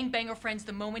his gangbanger friends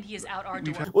the moment he is out our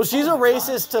door. Well, she's a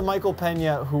racist to Michael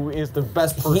Pena, who is the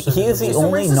best person. He is the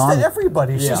only racist to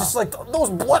everybody. She's Yeah. just like, those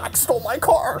blacks stole my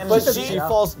car. But she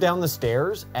falls down the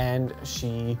stairs and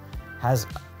she has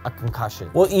a concussion.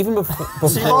 Well, even before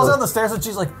she falls down the stairs and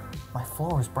she's like, my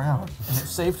floor is brown and it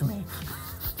saved me.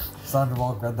 Sandra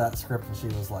Bullock read that script and she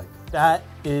was like, that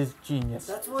is genius.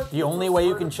 The only way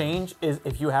you can change is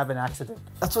if you have an accident.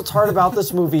 That's what's hard about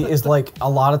this movie is like a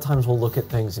lot of times we'll look at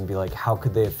things and be like, how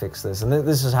could they have fixed this? And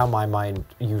this is how my mind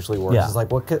usually works. Yeah. It's like,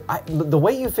 what could the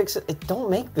way you fix it? Don't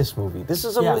make this movie. This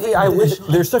is a movie I wish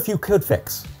there's stuff you could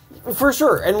fix. For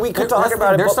sure, and we could talk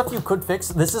about it. There's stuff you could fix.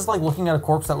 This is like looking at a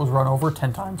corpse that was run over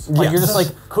 10 times. Like Yes. you're just like,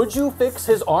 could you fix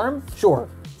his arm? Sure,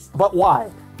 but why?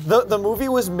 The movie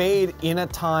was made in a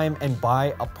time and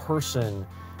by a person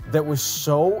that was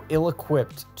so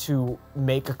ill-equipped to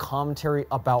make a commentary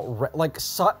about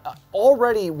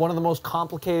already one of the most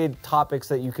complicated topics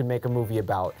that you can make a movie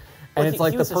about. And it's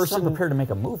like the person prepared to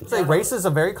make a movie. Say race is a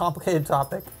very complicated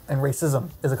topic, and racism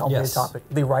is a complicated Yes. topic.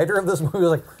 The writer of this movie was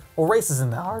like, well, race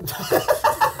isn't that hard.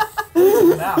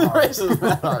 Race isn't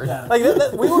that hard. Like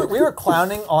we were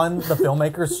clowning on the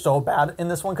filmmakers so bad in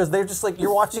this one because they're just like,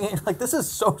 you're watching it and you're like, this is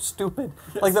so stupid.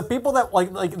 Like the people that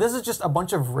like this is just a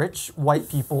bunch of rich white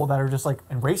people that are just like,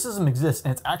 and racism exists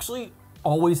and it's actually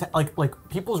always like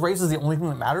people's race is the only thing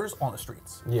that matters on the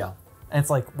streets. Yeah. And it's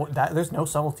like there's no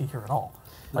subtlety here at all.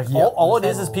 Like Yeah. all it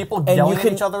is people And yelling you at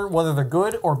can- each other, whether they're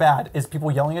good or bad, is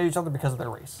people yelling at each other because of their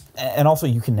race. And also,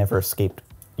 you can never escape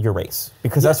your race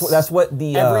because that's what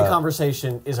the Every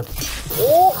conversation is a.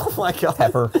 Oh my god.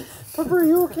 Pepper. Pepper, are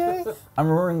you okay? I'm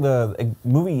remembering the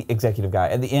movie executive guy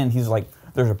at the end. He's like,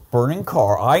 "There's a burning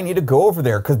car. I need to go over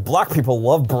there because black people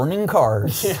love burning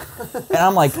cars." Yeah. And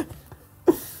I'm like,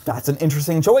 "That's an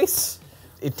interesting choice."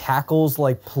 It tackles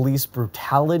like police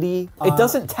brutality. It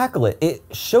doesn't tackle it. It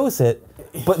shows it,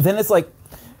 but then it's like,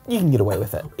 you can get away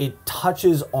with it. It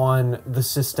touches on the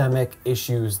systemic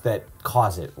issues that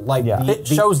cause it. Like It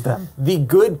shows them. The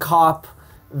good cop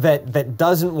that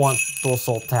doesn't want sexual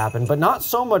assault to happen, but not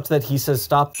so much that he says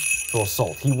stop sexual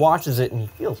assault. He watches it and he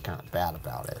feels kind of bad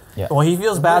about it. Yeah. Well, he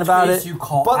feels bad about it,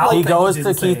 but he goes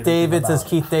to Keith David, says,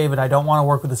 Keith David, I don't want to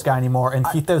work with this guy anymore. And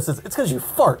Keith David says, it's because you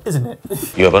fart, isn't it?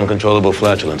 You have uncontrollable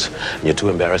flatulence. And you're too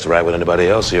embarrassed to ride with anybody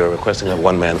else, so you're requesting a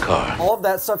one-man car. All of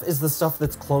that stuff is the stuff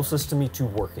that's closest to me to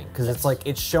working, because it's like,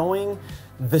 it's showing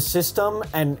the system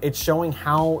and it's showing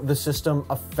how the system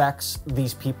affects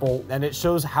these people, and it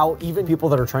shows how even people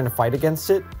that are trying to fight against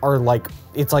it are like,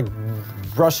 it's like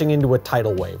rushing into a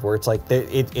tidal wave where it's like,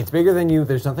 it's bigger than you,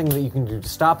 there's nothing that you can do to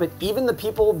stop it. Even the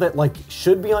people that like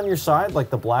should be on your side,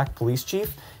 like the black police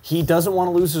chief, he doesn't want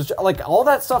to lose his job. Like all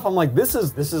that stuff, I'm like, this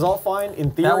is all fine in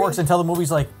theory. That works until the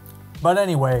movie's like, but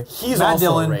anyway, he's Matt also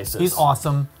Dillon, racist. He's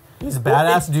awesome. He's a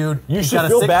badass dude. You should got a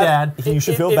feel sick bad. dad. You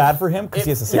should feel bad for him because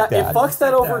he has a sick dad. It fucks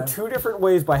that over two different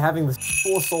ways by having the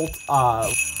sexual assault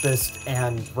racist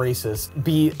and racist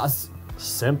be a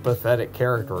sympathetic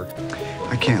character.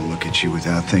 I can't look at you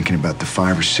without thinking about the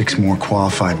 5 or 6 more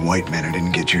qualified white men who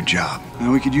didn't get your job.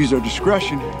 Now we could use our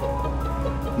discretion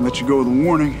and let you go with a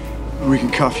warning, or we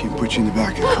can cuff you and put you in the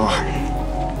back of the car.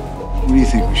 What do you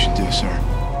think we should do,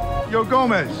 sir? Yo,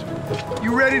 Gomez,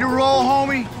 you ready to roll,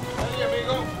 homie?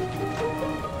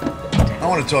 I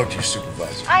want to talk to your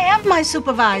supervisor. I am my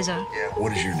supervisor. Yeah,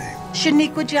 what is your name?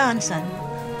 Shaniqua Johnson.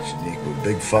 Shaniqua,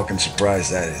 big fucking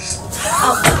surprise that is.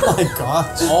 Oh my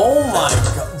god. Oh my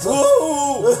god.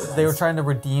 Whoa! They were trying to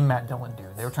redeem Matt Dillon,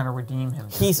 dude. They were trying to redeem him.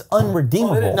 He's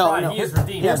unredeemable. No, He is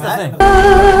redeemed. Here's the thing.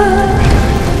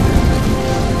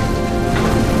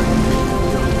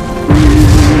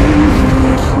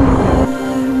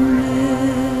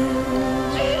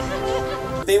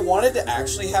 They wanted to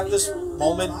actually have this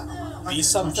moment be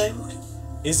something,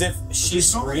 is if she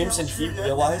screams and he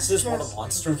realizes what a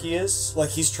monster he is. Like,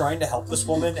 he's trying to help this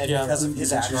woman, and because of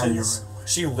his actions,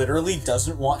 she literally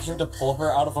doesn't want him to pull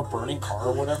her out of a burning car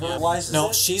or whatever.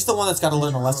 No, she's the one that's got to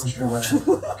learn a lesson through it.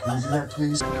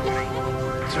 Please.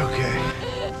 It's okay.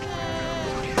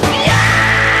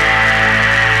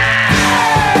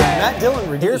 Matt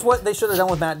Dillon. Here's what they should have done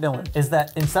with Matt Dillon, is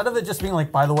that instead of it just being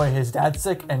like, by the way, his dad's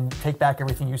sick and take back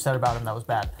everything you said about him that was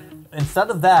bad. Instead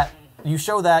of that, you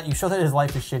show that his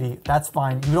life is shitty. That's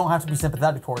fine. You don't have to be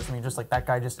sympathetic towards him. You're just like, that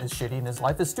guy just is shitty and his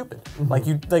life is stupid. Like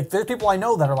there's people I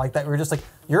know that are like that. We're just like,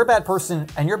 you're a bad person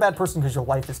and you're a bad person because your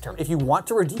life is terrible. If you want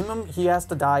to redeem him, he has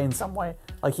to die in some way.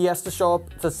 Like he has to show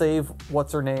up to save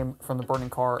what's her name from the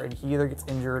burning car, and he either gets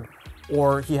injured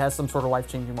or he has some sort of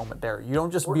life-changing moment there. You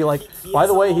don't just be like, by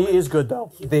the way, he is good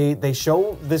though. They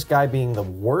show this guy being the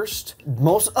worst,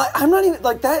 most. I'm not even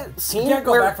like that scene. You can't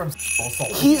go where back from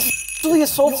assault. He's actually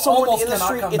assaults someone almost in the cannot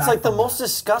street. come It's back like the from most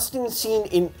disgusting scene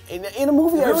in a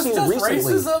movie If it I've was seen just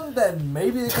recently. racism, then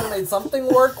maybe they could have made something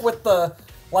work with the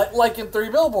like in 3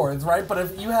 Billboards, right? But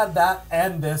if you had that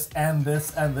and this and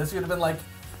this and this, you'd have been like,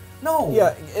 no,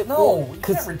 Yeah, you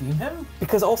can't redeem him.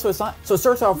 Because also it's not. So it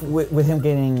starts off with him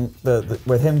getting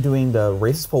with him doing the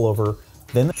racist pullover,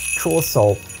 then the sexual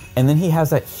assault, and then he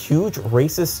has that huge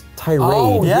racist tirade.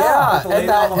 Oh yeah, and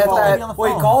that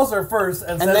well, he calls her first,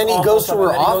 and says then he awful goes to stuff, her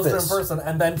and then he goes office. to her person,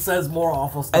 and then says more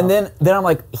awful stuff. And then I'm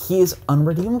like, he is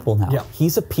unredeemable now. Yeah.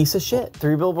 He's a piece of shit.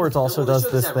 3 Billboards also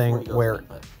does this thing where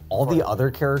all the other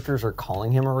characters are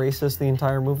calling him a racist the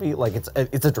entire movie. Like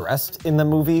it's addressed in the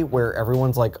movie where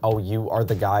everyone's like, oh, you are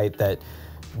the guy that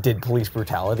did police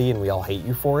brutality and we all hate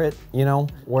you for it, you know?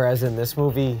 Whereas in this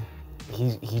movie,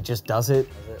 he just does it,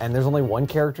 and there's only one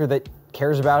character that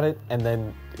cares about it, and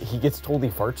then he gets told he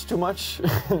farts too much.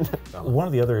 One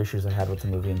of the other issues I had with the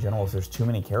movie in general is there's too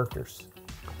many characters.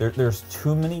 There's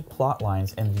too many plot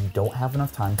lines, and you don't have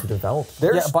enough time to develop.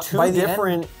 There's two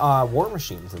different war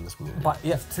machines in this movie.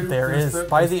 Yes, there is.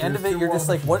 By the end of it, you're just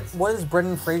like, what is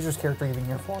Brendan Fraser's character even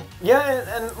here for?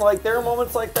 Yeah, and like there are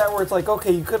moments like that where it's like,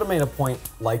 okay, you could have made a point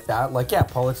like that. Like, yeah,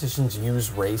 politicians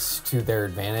use race to their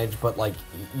advantage, but like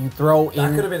you throw in,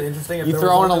 that could have been interesting. If you there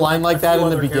throw was in a only, line like, like that few in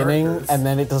the other beginning, characters. and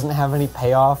then it doesn't have any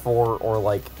payoff or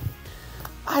like.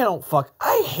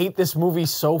 I hate this movie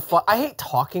so I hate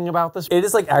talking about this. It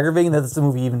is like aggravating that this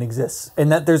movie even exists, and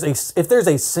that if there's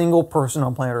a single person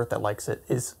on planet Earth that likes it,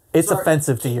 it's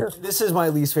offensive to hear. This is my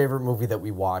least favorite movie that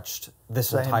we watched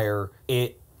this entire.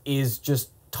 It is just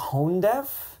tone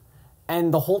deaf,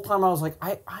 and the whole time I was like,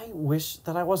 I wish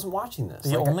that I wasn't watching this.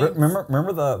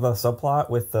 Remember the subplot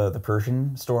with the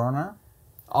Persian store owner?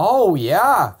 Oh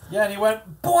yeah. Yeah, and he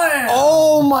went blam.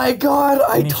 Oh my god!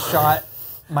 And he shot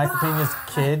Michael Pena's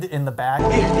kid in the back.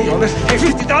 Hey,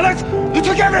 $50? You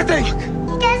took everything! He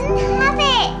doesn't have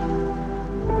it.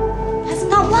 That's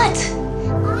not what?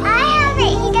 I have it.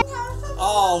 He doesn't have it.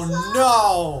 Oh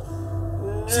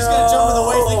no! She's gonna jump in the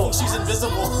way thinking she's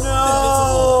invisible.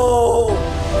 No!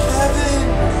 Kevin!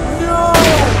 No!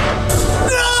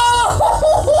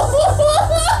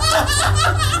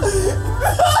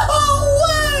 No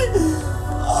way!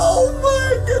 Oh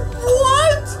my god,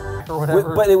 what? Or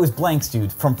whatever. But it was blanks,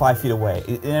 dude, from 5 feet away.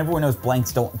 And everyone knows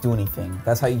blanks don't do anything.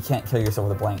 That's how you can't kill yourself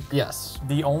with a blank. Yes.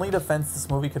 The only defense this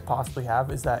movie could possibly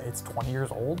have is that it's 20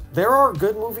 years old. There are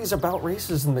good movies about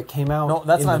racism that came out. No,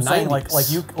 that's in what I'm the saying.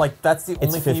 90s. Like that's the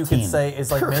only thing you could say is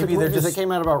like maybe they're just that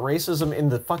came out about racism in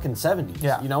the fucking 70s.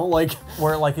 Yeah, you know, like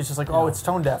where like it's just like it's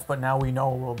tone deaf, but now we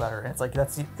know a little better. And it's like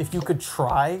if you could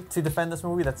try to defend this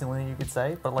movie, that's the only thing you could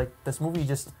say. But like this movie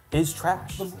just is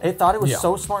trash. It thought it was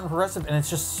so smart and progressive, and it's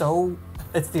just so.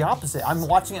 It's the opposite. I'm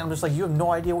watching it. I'm just like, you have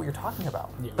no idea what you're talking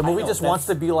about. Yeah, the movie just wants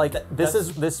to be like, this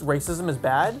racism is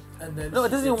bad. No, it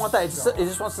doesn't even want that. It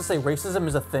just wants to say racism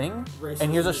is a thing,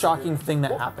 and here's a shocking thing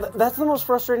that happened. That's the most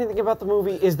frustrating thing about the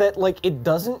movie is that like it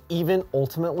doesn't even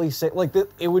ultimately say like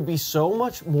it would be so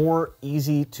much more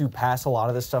easy to pass a lot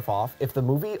of this stuff off if the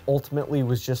movie ultimately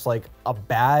was just like a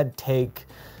bad take,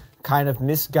 kind of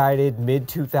misguided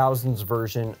mid-2000s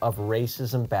version of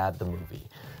Racism Bad the movie.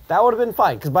 That would have been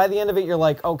fine, because by the end of it, you're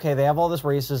like, okay, they have all this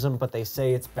racism, but they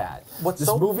say it's bad. This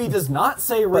movie does not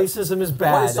say racism is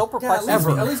bad. What is so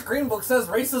perplexing at least Green Book says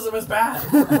racism is bad.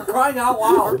 For crying out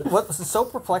loud. What's so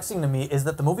perplexing to me is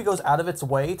that the movie goes out of its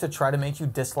way to try to make you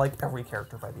dislike every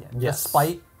character by the end,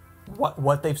 despite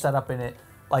what they've set up in it.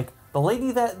 Like the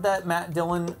lady that Matt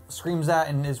Dillon screams at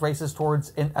and is racist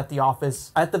towards at the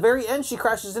office. At the very end, she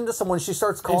crashes into someone. She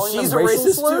starts calling them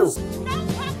racial slurs.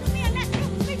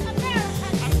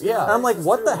 Yeah, and I'm like,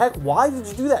 what the heck? Why did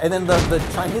you do that? And then the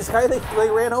Chinese guy they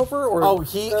ran over, or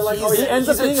he ends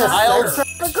up being a child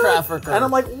trafficker. And I'm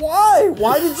like, why?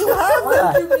 Why did you have that?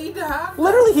 Why did you need to have that?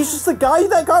 Literally, he's just the guy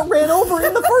that got ran over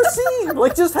in the first scene.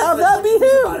 Like, just have that be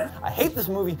him. I hate this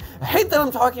movie. I hate that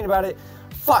I'm talking about it.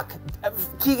 Fuck.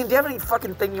 Keegan, do you have any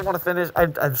fucking thing you want to finish?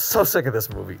 I'm so sick of this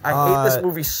movie. I hate this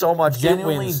movie so much.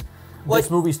 Genuinely, like,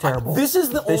 this movie's terrible. This is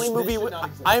the only movie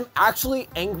I'm actually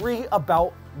angry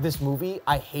about. This movie,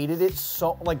 I hated it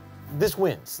so, like, this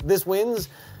wins. This wins.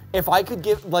 If I could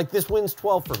give, like, this wins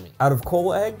 12 for me. Out of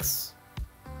Coal Eggs,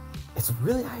 it's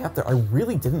really high up there. I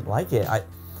really didn't like it. I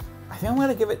think I'm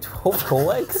gonna give it 12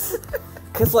 Coal Eggs.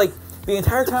 Cause like, the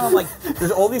entire time I'm like,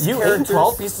 there's all these characters. You ate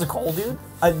 12 pieces of coal, dude?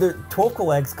 There 12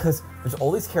 Coal Eggs, cause there's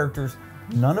all these characters,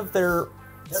 none of their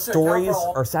stories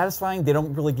are satisfying, they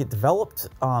don't really get developed,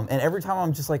 and every time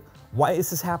I'm just like, why is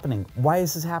this happening? Why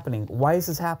is this happening? Why is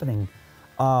this happening?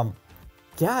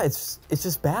 Yeah, it's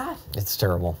just bad. It's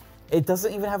terrible. It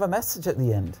doesn't even have a message at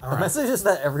the end. The message is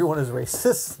that everyone is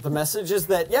racist. The message is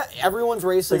that, yeah, everyone's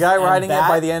racist. The guy writing it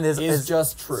by the end is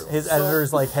just true. His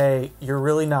editor's like, hey, you're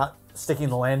really not sticking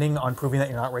the landing on proving that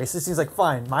you're not racist. He's like,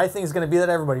 fine, my thing's gonna be that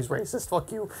everybody's racist.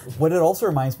 Fuck you. What it also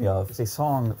reminds me of is a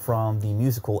song from the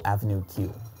musical Avenue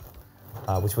Q,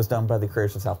 which was done by the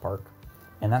creators of South Park.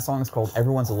 And that song is called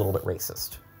Everyone's a Little Bit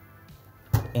Racist.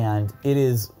 And it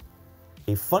is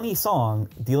a funny song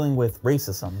dealing with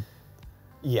racism.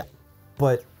 Yeah.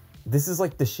 But this is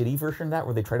like the shitty version of that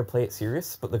where they try to play it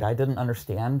serious, but the guy didn't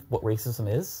understand what racism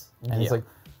is. And he's like,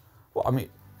 well, I mean,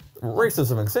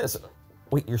 racism exists.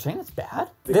 Wait, you're saying it's bad?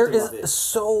 There is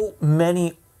so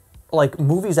many like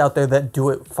movies out there that do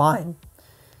it fine.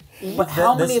 But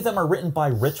how many of them are written by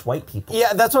rich white people?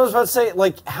 Yeah, that's what I was about to say.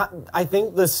 Like, I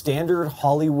think the standard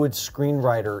Hollywood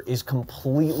screenwriter is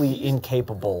completely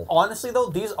incapable. Honestly, though,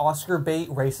 these Oscar bait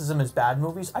racism is bad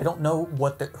movies, I don't know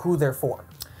who they're for.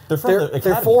 They're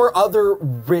for other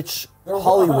rich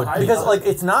Hollywood people. Because, like,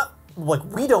 it's not, like,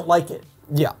 we don't like it.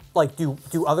 Yeah. Like, do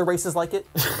other races like it?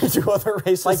 Do other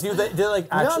races? Like, do they like,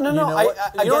 actually, no. You know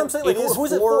what I'm saying? Like,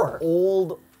 who's it for?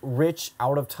 Old, rich,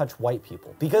 out-of-touch white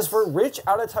people. Because for rich,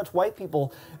 out-of-touch white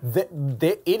people,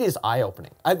 it is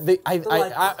eye-opening.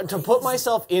 To put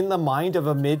myself in the mind of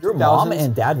a mid-2000s... Your mom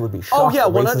and dad would be shocked. Oh, yeah,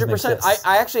 100%.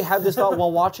 I actually had this thought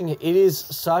while watching it. It is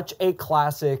such a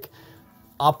classic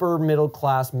upper middle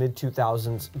class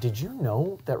mid-2000s. Did you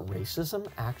know that racism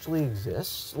actually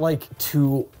exists? Like,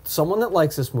 to someone that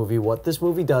likes this movie, what this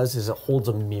movie does is it holds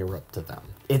a mirror up to them.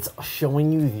 It's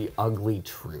showing you the ugly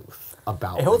truth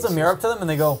about It holds racism. a mirror up to them and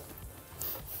they go,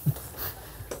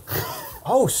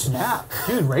 oh snap,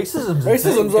 dude,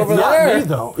 racism's over there. Me,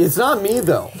 though. It's not me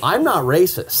though. I'm not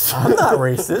racist. I'm not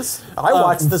racist. I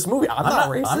watched this movie. I'm not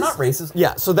racist. I'm not racist.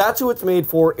 Yeah, so that's who it's made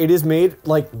for. It is made,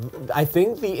 like, I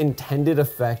think the intended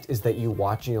effect is that you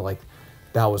watch and you're like,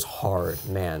 that was hard,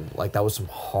 man. Like, that was some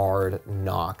hard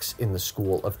knocks in the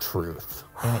school of truth.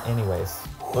 Anyways,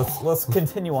 let's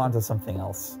continue on to something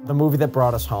else. The movie that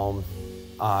brought us home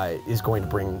is going to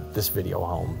bring this video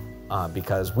home.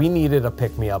 because we needed a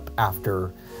pick-me-up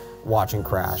after watching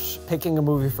Crash. Picking a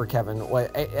movie for Kevin,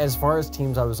 as far as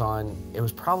teams I was on, it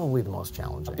was probably the most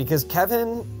challenging. Because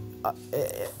Kevin...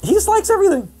 he just likes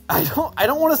everything. I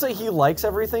don't want to say he likes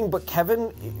everything, but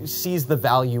Kevin sees the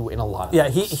value in a lot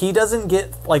of things. He doesn't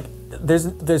get, like,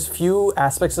 there's few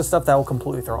aspects of stuff that will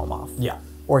completely throw him off. Yeah.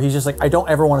 Or he's just like, I don't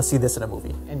ever want to see this in a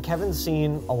movie. And Kevin's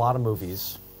seen a lot of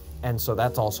movies, and so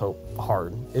that's also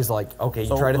hard. Is like, okay, you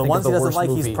So try to the think ones of the he worst doesn't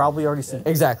like, movie. he's probably already seen.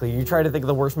 Exactly. You try to think of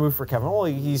the worst movie for Kevin. Well,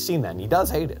 he's seen that, and he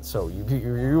does hate it. So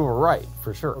you were right,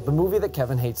 for sure. The movie that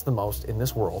Kevin hates the most in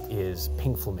this world is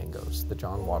Pink Flamingos, the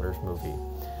John Waters movie.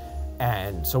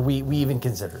 And so we even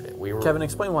considered it. Kevin,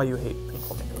 explain why you hate Pink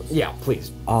Flamingos. Yeah,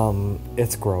 please.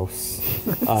 It's gross.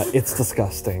 It's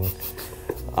disgusting.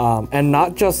 And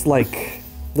not just like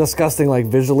disgusting like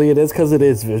visually it is, because it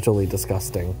is visually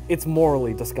disgusting. It's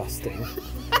morally disgusting.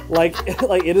 like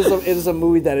it is a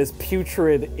movie that is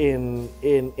putrid in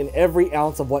every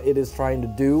ounce of what it is trying to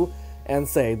do and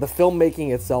say. The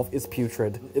filmmaking itself is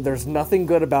putrid. There's nothing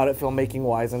good about it filmmaking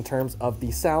wise in terms of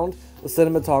the sound, the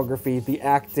cinematography, the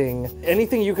acting,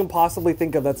 anything you can possibly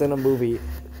think of that's in a movie.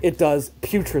 It does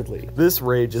putridly. This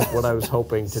rage is what I was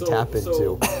hoping to tap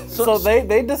into. So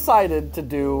they decided to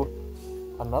do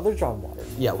another John Waters.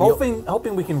 Yeah,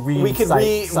 hoping we can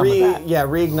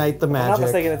reignite the magic. I'm not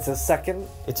mistaken, it's his second.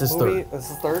 It's his movie. third. It's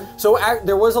his third. So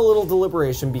there was a little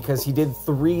deliberation because he did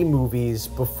 3 movies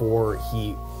before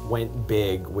he went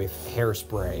big with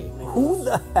Hairspray. Who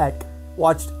the heck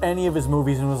watched any of his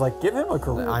movies and was like, give him a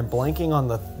career? I'm blanking on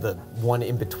the one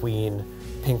in between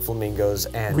Pink Flamingos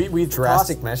and we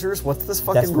Drastic Measures. What's this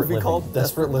fucking Desperate movie Living. called?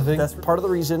 Desperate Living. Part of the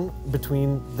reason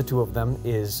between the two of them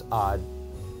is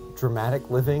Dramatic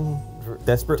Living.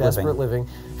 Desperate Living.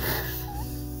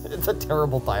 It's a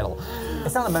terrible title.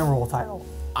 It's not a memorable title.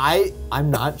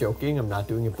 I'm not joking. I'm not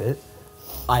doing a bit.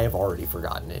 I have already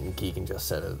forgotten it, and Keegan just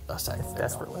said it a second ago.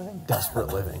 Desperate Living. Desperate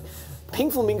Living.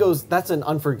 Pink Flamingos, that's an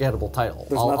unforgettable title.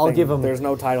 I'll give him... There's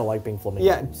no title like Pink Flamingos.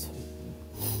 Yeah.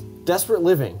 Desperate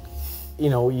Living.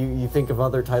 You know, you think of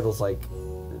other titles like...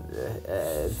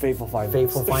 Fateful Findings.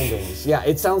 Fateful Findings. Yeah,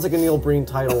 it sounds like a Neil Breen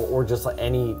title or just like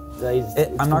any...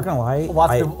 I'm not gonna lie.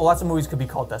 Lots of movies could be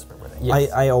called Desperate Living.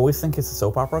 Yes. I always think it's a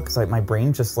soap opera because my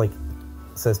brain just like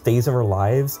says Days of Our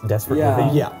Lives, Desperate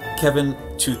Living. Yeah. Kevin,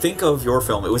 to think of your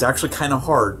film, it was actually kind of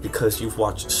hard because you've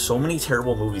watched so many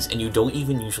terrible movies and you don't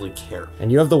even usually care.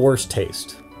 And you have the worst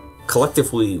taste.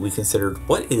 Collectively, we considered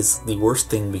what is the worst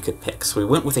thing we could pick. So we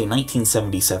went with a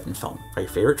 1977 film by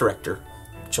your favorite director,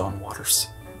 John Waters.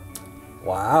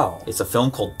 Wow. It's a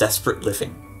film called Desperate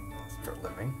Living. Desperate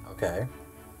Living, okay.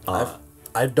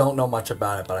 I don't know much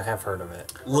about it, but I have heard of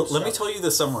it. Let me tell you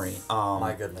the summary.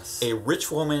 My goodness. A rich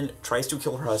woman tries to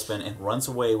kill her husband and runs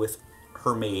away with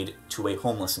her maid to a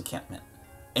homeless encampment.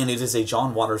 And it is a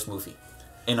John Waters movie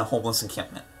in a homeless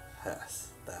encampment. Yes,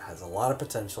 that has a lot of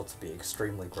potential to be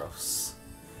extremely gross.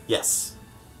 Yes.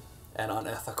 And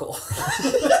unethical.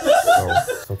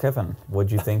 So Kevin,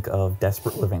 what'd you think of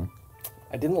Desperate Living?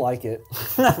 I didn't like it.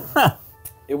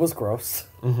 It was gross.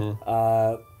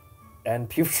 And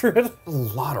putrid. A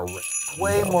lot of rape.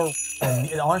 Way more,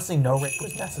 and honestly, no rape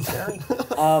was necessary.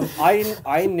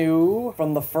 I knew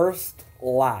from the first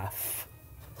laugh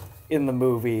in the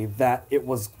movie that it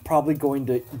was probably going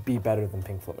to be better than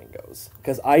Pink Flamingos,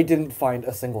 because I didn't find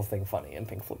a single thing funny in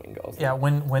Pink Flamingos. Yeah,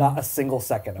 when not a single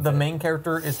second of the it. main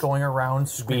character is going around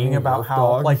screaming Being about work how,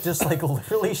 dog. like, just like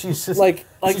literally, she's just like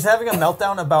she's having a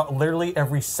meltdown about literally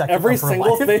every second. every of her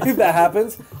single life. thing that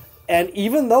happens, and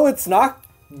even though it's not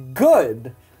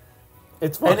good,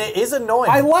 it's fun. And it is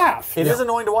annoying. I laugh. It is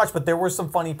annoying to watch, but there were some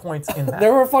funny points in that.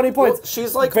 There were funny points. Well,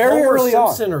 she's like very Homer early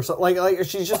Simpson on. or something. Like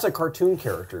she's just a cartoon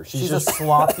character. She's just a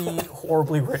sloppy,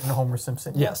 horribly written Homer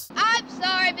Simpson. Yes. I'm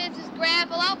sorry, Mrs.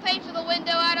 Granville. I'll pay for the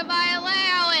window out of my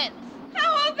allowance.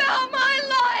 How about my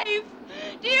life?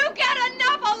 Do you get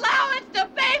enough allowance to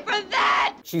pay for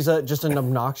that? She's just an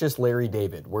obnoxious Larry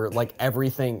David, where like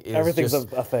everything is Everything's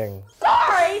just... a thing.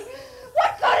 Sorry!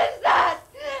 What good is that?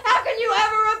 How can you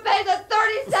ever repay the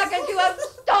 30 seconds you have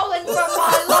stolen from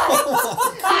my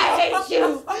life? I hate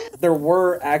you! There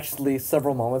were actually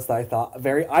several moments that I thought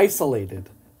very isolated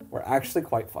were actually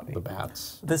quite funny. The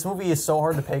bats. This movie is so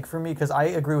hard to pick for me because I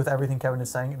agree with everything Kevin is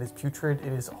saying. It is putrid.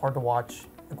 It is hard to watch.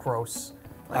 Gross.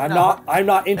 I'm not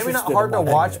interested. Maybe not hard to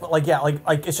watch, but like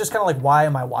like it's just kind of like, why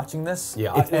am I watching this?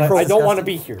 Yeah, I don't want to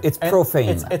be here. It's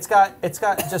profane. It's got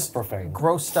just profane,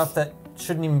 gross stuff that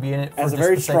shouldn't even be in it. Has a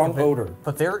very strong odor.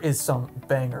 But there is some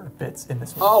banger bits in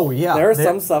this movie. Oh yeah, there is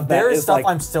some stuff that there is stuff like,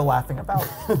 I'm still laughing about.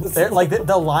 Like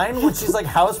the line when she's like,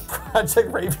 "How's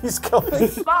Project Rabies going?"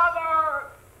 Father!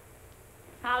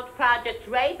 How's Project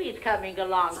Rabies coming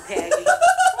along, Peggy?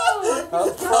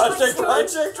 Project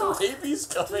Rabies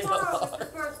coming along.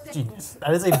 Genius.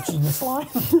 That is a genius line.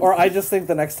 Or I just think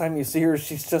the next time you see her,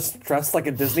 she's just dressed like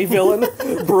a Disney villain,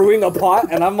 brewing a pot,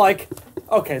 and I'm like,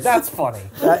 okay, that's funny.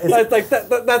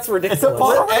 That's ridiculous.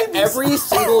 Every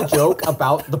single joke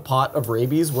about the pot of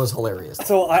rabies was hilarious.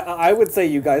 So I would say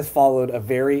you guys followed a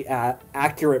very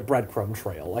accurate breadcrumb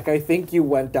trail. Like, I think you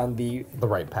went down the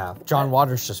right path. John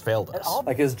Waters just failed us.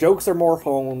 Like, his jokes are more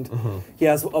honed. He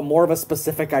has more of a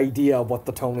specific idea of what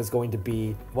the tone is going to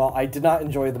be. Well, I did not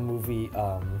enjoy the movie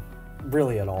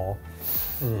really at all.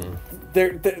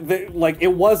 Like,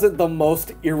 it wasn't the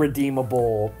most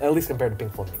irredeemable, at least compared to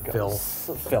Pink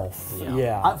Flamingos. Filth.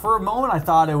 Yeah. For a moment, I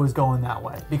thought it was going that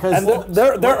way because and we're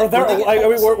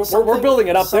building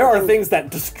it up. There are things that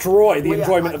destroy the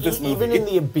enjoyment of this movie. Even in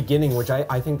the beginning, which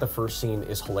I think the first scene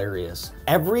is hilarious.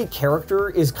 Every character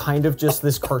is kind of just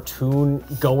this cartoon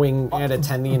going at a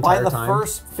 10 the entire time. By the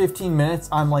first 15 minutes,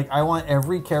 I'm like, I want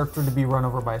every character to be run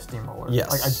over by a steamroller. Yes.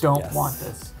 Like, I don't want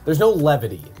this. There's no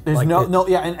levity. There's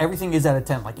and everything is at a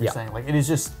 10, like you're saying. Like, it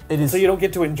is. So you don't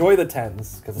get to enjoy the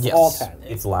 10s, because it's all 10.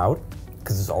 It's loud,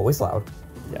 because it's always loud.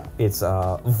 Yeah. It's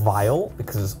vile,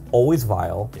 because it's always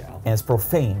vile. Yeah. And it's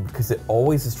profane, because it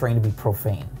always is trying to be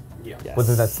profane. Yeah. Yes.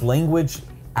 Whether that's language,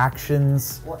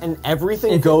 actions. And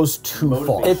everything goes too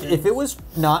far. If it was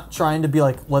not trying to be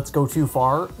like, let's go too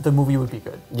far, the movie would be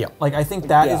good. Yeah. Like, I think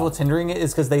that is what's hindering it,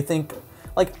 is because they think,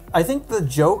 like, I think the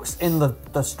jokes in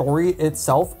the story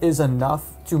itself is enough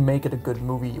to make it a good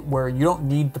movie, where you don't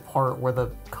need the part where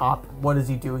the cop, what does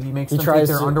he do? He makes them take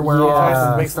their underwear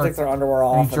off. Makes them take their underwear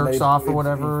off. And he jerks off or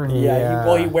whatever. He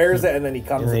wears it and then he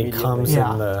comes immediately.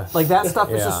 Like, that stuff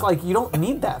is just like, you don't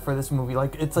need that for this movie.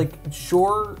 Like, it's like,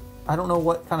 sure, I don't know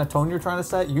what kind of tone you're trying to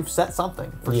set. You've set something,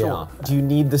 for sure. Do you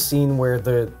need the scene where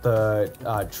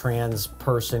the trans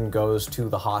person goes to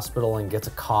the hospital and gets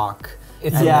a cock?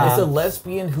 It's a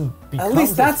lesbian who becomes At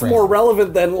least that's a more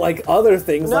relevant than, like, other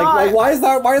things. No, like why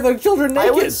are the children naked?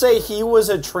 I would say he was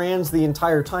a trans the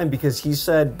entire time, because he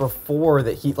said before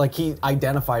that he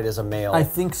identified as a male. I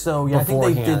think so. Yeah, I think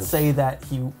they did say that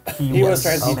he was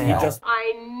trans.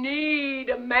 I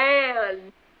need a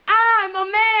man. I'm a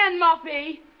man,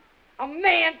 Muffy. A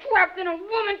man trapped in a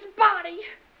woman's body.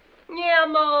 Yeah,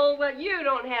 Mo, but you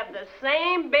don't have the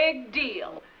same big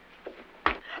deal.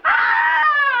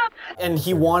 And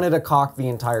he wanted a cock the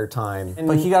entire time.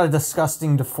 But he got a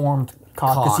disgusting, deformed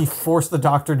cock because he forced the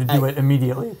doctor to do it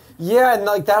immediately. Yeah, and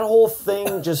like that whole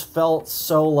thing just felt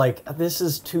so like, this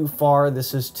is too far,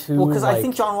 this is too. Well, because I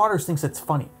think John Waters thinks it's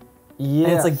funny. Yeah.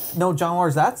 And it's like, no, John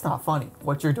Waters, that's not funny.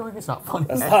 What you're doing is not funny.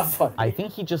 That's not funny. I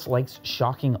think he just likes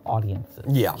shocking audiences.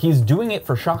 Yeah. He's doing it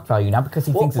for shock value, not because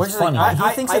he thinks it's funny. He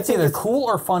thinks it's either cool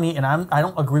or funny, and I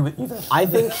don't agree with either. I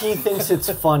think he thinks it's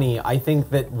funny. I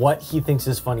think that what he thinks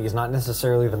is funny is not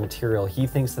necessarily the material. He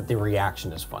thinks that the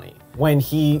reaction is funny. When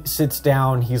he sits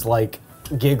down, he's like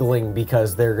giggling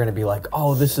because they're gonna be like,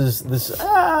 oh, this,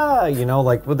 you know,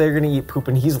 like, well, they're gonna eat poop,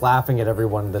 and he's laughing at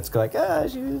everyone that's like,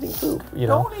 she's eating poop, you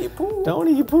know? Don't eat poop. Don't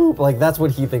eat poop. Like, that's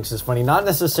what he thinks is funny, not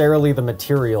necessarily the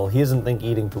material. He doesn't think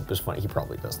eating poop is funny. He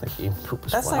probably does think eating poop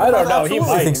is funny. I don't know. He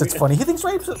thinks it's funny. He thinks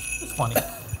rape is funny.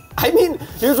 I mean,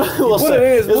 here's what I will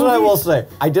say. Here's what I will say.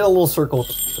 I did a little circle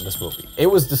in this movie. It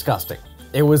was disgusting.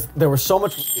 There was so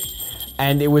much.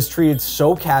 And it was treated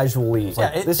so casually.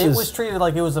 Yeah, it was treated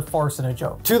like it was a farce and a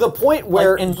joke. To the point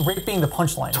where... and rape being the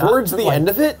punchline. Towards the end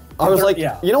of it, I was like,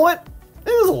 you know what? It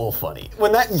was a little funny.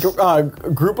 When that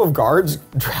group of guards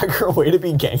drag her away to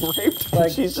be gang raped,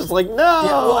 like, she's just like, no!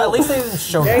 Yeah, well, at least they didn't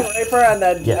show gang that. rape her and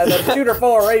then shoot her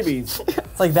full of rabies.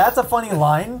 It's like, that's a funny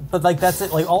line, but like, that's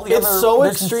it. Like, all the there's so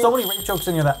many rape jokes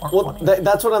in here that aren't funny.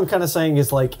 That's what I'm kind of saying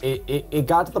is like, it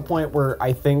got to the point where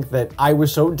I think that I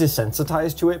was so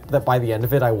desensitized to it that by the end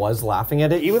of it, I was laughing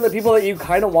at it. Even the people that you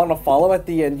kind of want to follow at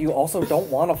the end, you also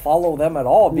don't want to follow them at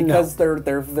all because they're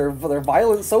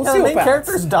violent sociopaths. Yeah, the main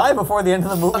characters die before the end of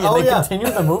the movie and they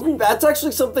continue the movie. That's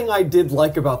actually something I did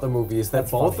like about the movie, is that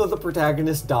both of the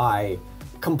protagonists die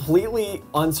completely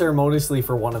unceremoniously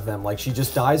for one of them. Like, she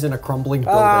just dies in a crumbling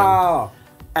building.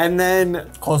 And then...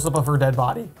 Close up of her dead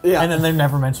body. Yeah. And then they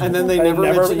never mention it. And then they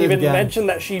never even mention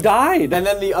that she died. And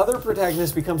then the other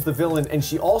protagonist becomes the villain, and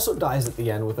she also dies at the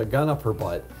end with a gun up her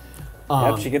butt.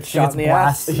 She gets shot in the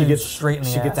ass. She gets straight in the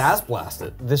ass. She gets ass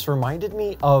blasted. This reminded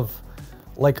me of,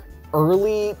 like,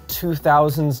 early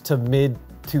 2000s to mid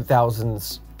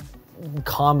 2000s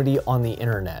comedy on the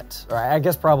internet. Or I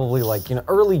guess probably like, you know,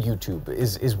 early YouTube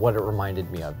is what it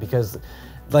reminded me of, because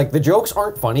like the jokes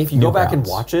aren't funny if you go back and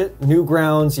watch it.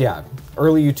 Newgrounds, yeah.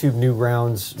 Early YouTube,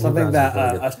 Newgrounds. Something that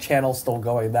a channel's still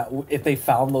going, that if they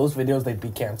found those videos, they'd be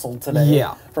canceled today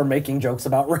for making jokes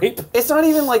about rape. It's not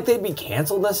even like they'd be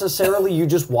canceled necessarily. You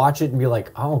just watch it and be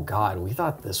like, oh God, we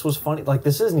thought this was funny. Like,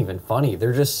 this isn't even funny.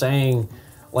 They're just saying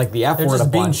like the F word a bunch. They're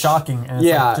just being shocking. And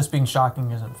it's like, just being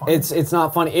shocking isn't funny. It's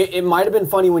not funny. It might have been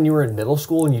funny when you were in middle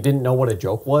school and you didn't know what a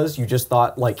joke was. You just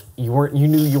thought like you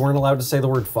knew you weren't allowed to say the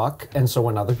word fuck, and so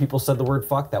when other people said the word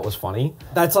fuck, that was funny.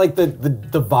 That's like the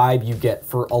vibe you get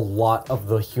for a lot of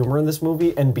the humor in this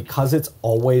movie, and because it's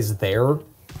always there,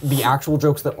 the actual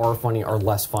jokes that are funny are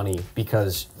less funny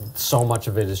because so much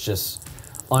of it is just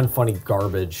unfunny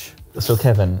garbage. So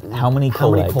Kevin, how many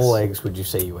coal eggs would you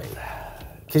say you ate?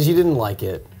 Because you didn't like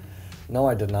it. No,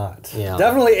 I did not. Yeah.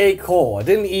 Definitely ate coal. I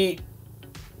didn't eat...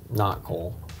 Not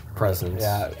coal. Presents.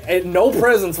 Yeah. And no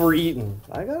presents were eaten.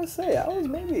 I gotta say, I was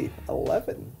maybe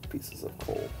 11 pieces of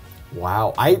coal.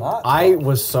 Wow. I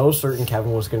was so certain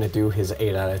Kevin was going to do his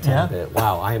 8 out of 10 bit.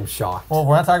 Wow, I am shocked. Well,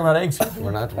 we're not talking about eggs.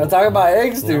 We're not talking about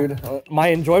eggs, dude. My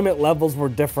enjoyment levels were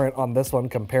different on this one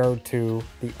compared to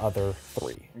the other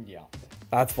 3. Yeah.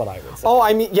 That's what I would say. Oh,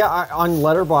 I mean, yeah, on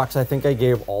Letterboxd, I think I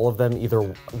gave all of them either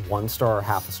 1 star or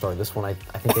half a star. This one, I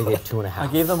think I gave 2.5. I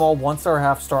gave them all 1 star or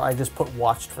half star. I just put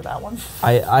watched for that one.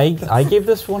 I gave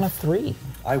this one a 3.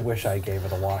 I wish I gave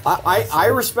it a watch. I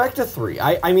respect a 3.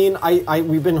 I mean,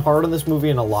 we've been hard on this movie,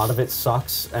 and a lot of it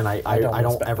sucks, and I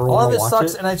don't ever want to watch it. All of it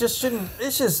sucks, and I just shouldn't.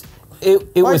 It's just.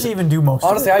 Why did you even do most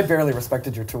honestly, of it? I barely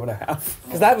respected your 2.5.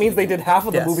 Because that means they did half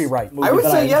of the movie right. I would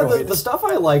say, yeah, the stuff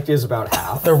I liked is about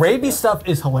half. The rabies stuff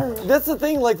is hilarious. That's the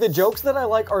thing, like, the jokes that I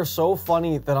like are so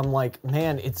funny that I'm like,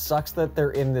 man, it sucks that they're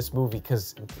in this movie,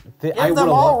 because I would have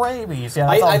all rabies. Yeah,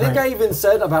 I think I even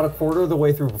said about a quarter of the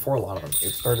way through, before a lot of it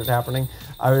started happening,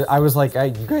 I was like,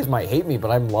 you guys might hate me,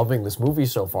 but I'm loving this movie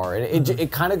so far. And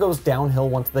it kind of goes downhill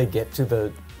once they get to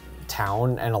the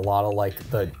town, and a lot of, like,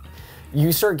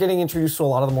 you start getting introduced to a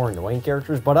lot of the more annoying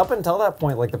characters, but up until that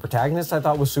point, like, the protagonist I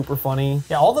thought was super funny.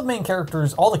 Yeah, all the main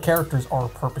characters, all the characters are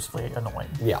purposefully annoying.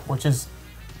 Yeah. Which is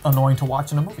annoying to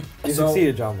watch in a movie. You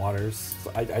succeeded, John Waters.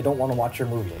 I don't want to watch your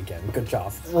movie again. Good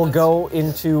job. We'll go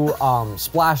into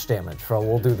splash damage.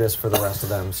 We'll do this for the rest of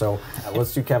them. So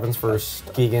let's do Kevin's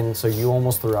first. Keegan, so you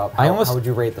almost threw up. How would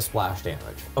you rate the splash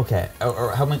damage? Okay,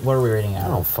 or how many, what are we rating out? I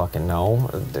don't fucking know.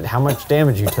 How much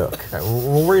damage you took? Okay,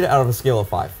 we'll rate it out of a scale of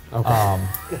 5. Okay.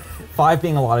 5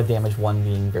 being a lot of damage, 1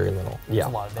 being very little. Yeah. That's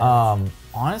a lot of damage.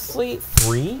 Honestly,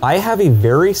 3. I have a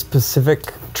very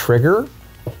specific trigger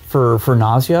for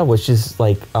nausea, which is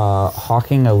like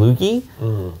hawking a loogie.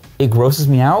 It grosses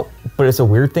me out, but it's a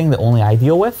weird thing that only I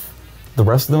deal with. The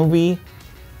rest of the movie,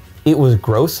 it was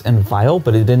gross and vile,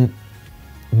 but it didn't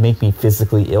make me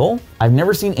physically ill. I've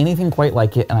never seen anything quite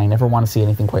like it, and I never want to see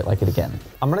anything quite like it again.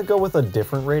 I'm gonna go with a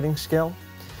different rating scale.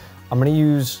 I'm gonna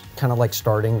use kind of like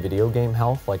starting video game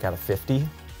health, like out of 50.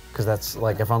 Because that's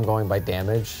like, if I'm going by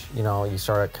damage, you know, you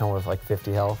start at kind of with like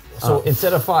 50 health. So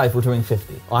instead of 5, we're doing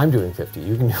 50. Well, I'm doing 50.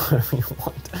 You can do whatever you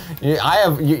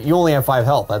want. You only have 5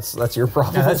 health. That's your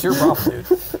problem. Yeah, that's your problem,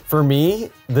 dude. For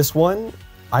me, this one,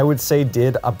 I would say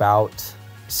did about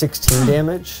 16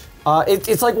 damage.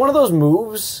 It's like one of those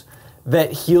moves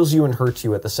that heals you and hurts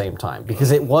you at the same time,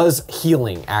 because it was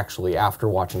healing actually after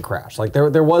watching Crash. Like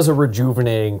there was a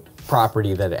rejuvenating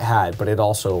property that it had, but it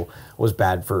also was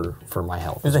bad for my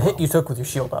health. There's a hit you took with your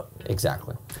shield up.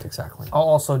 Exactly. I'll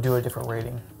also do a different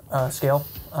rating scale.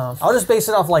 I'll just base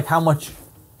it off like how much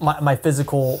my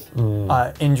physical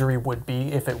injury would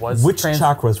be if it was. Which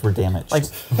chakras were damaged? Like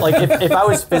if I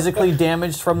was physically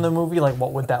damaged from the movie, like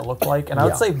what would that look like? And I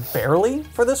would say barely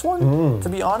for this one, to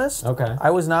be honest. Okay. I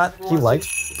was not. He liked.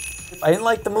 I didn't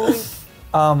like the movie.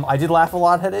 I did laugh a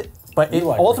lot at it, but it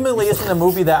ultimately isn't a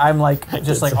movie that I'm like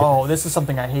just like, oh, this is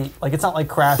something I hate. Like it's not like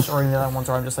Crash or any of the other ones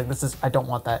where I'm just like, I don't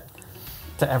want that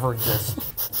to ever exist.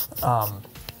 So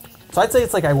I'd say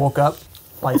it's like I woke up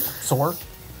like sore.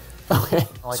 Okay.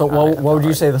 Like, so what would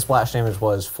you say the splash damage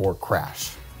was for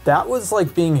Crash? That was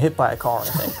like being hit by a car, I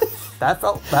think. that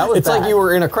was It's bad. like you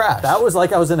were in a crash. That was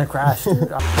like I was in a crash,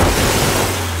 dude.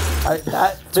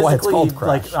 That physically,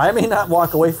 like, I may not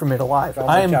walk away from it alive.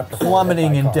 I am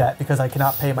plummeting in debt because I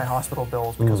cannot pay my hospital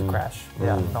bills because of Crash.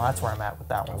 Yeah, no, that's where I'm at with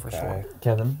that one for sure.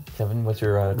 Kevin, what's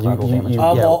your collateral damage?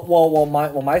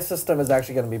 Well, my system is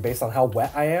actually going to be based on how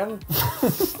wet I am.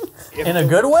 In a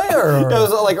good way, or it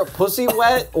was like a pussy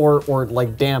wet, or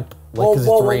like damp, like because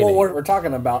it's raining. We're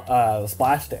talking about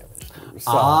splash damage.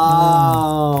 So,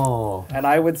 oh. And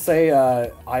I would say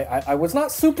I was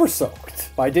not super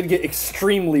soaked, but I did get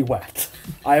extremely wet.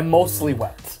 I am mostly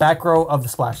wet. Back row of the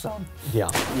splash zone. Yeah.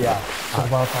 Yeah.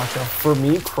 For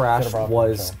me, Crash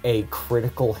was a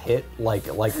critical hit, like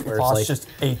where it's Boss like just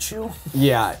ate you.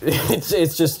 Yeah,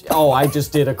 it's just I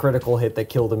just did a critical hit that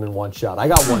killed him in one shot. I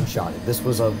got one shot. This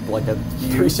was like a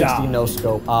 360 no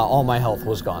scope. All my health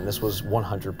was gone. This was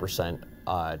 100%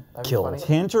 kill.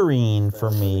 Tangerine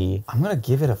for me, I'm gonna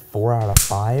give it a 4 out of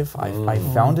 5. I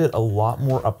found it a lot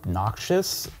more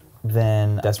obnoxious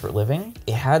than Desperate Living.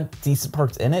 It had decent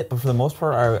parts in it, but for the most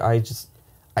part,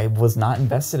 I was not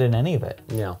invested in any of it.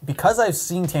 Yeah. Because I've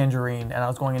seen Tangerine and I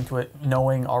was going into it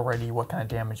knowing already what kind of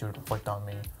damage it would inflict on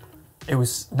me, it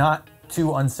was not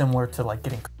too unsimilar to like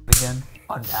getting again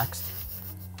untaxed.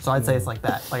 So I'd say it's like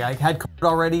that. Like I had COVID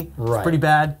already, it's pretty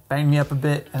bad, banged me up a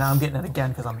bit, and now I'm getting it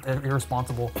again because I'm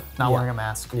irresponsible, not wearing a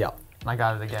mask. Yeah. And I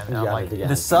got it again. And I'm like,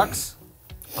 this sucks,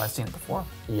 but I've seen it before.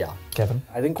 Yeah. Kevin?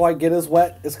 I didn't quite get as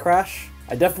wet as Crash.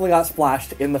 I definitely got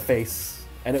splashed in the face,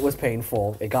 and it was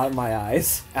painful. It got in my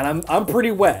eyes, and I'm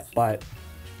pretty wet, but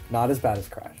not as bad as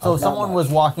Crash. So someone was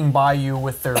walking by you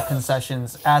with their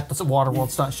concessions at the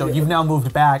Waterworld stunt show. You've now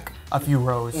moved back a few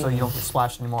rows so you don't get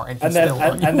splashed anymore, and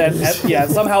then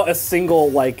somehow a single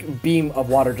like beam of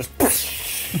water just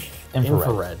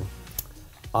infrared.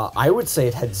 I would say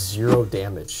it had 0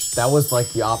 damage. That was like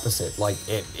the opposite. Like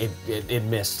it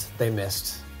missed. They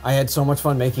missed. I had so much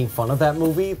fun making fun of that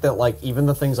movie that like even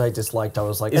the things I disliked, I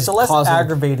was like, it's a less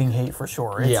aggravating hate for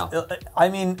sure. Yeah. I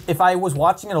mean, if I was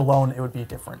watching it alone, it would be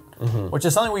different. Which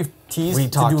is something we've teased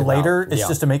to do later. It's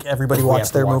just to make everybody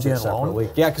watch their movie alone.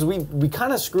 Yeah, because we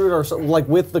kind of screwed ourselves like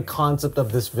with the concept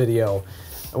of this video.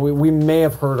 We may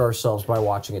have hurt ourselves by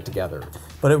watching it together.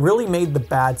 But it really made the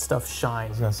bad stuff shine. I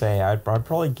was gonna say I'd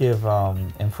probably give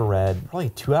Infrared probably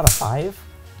 2 out of 5.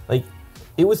 Like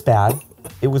it was bad.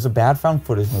 It was a bad found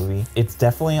footage movie. It's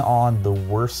definitely on the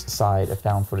worst side of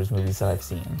found footage movies that I've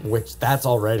seen. Which that's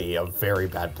already a very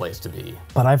bad place to be.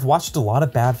 But I've watched a lot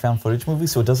of bad found footage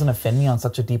movies, so it doesn't offend me on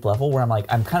such a deep level where I'm like,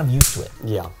 I'm kind of used to it.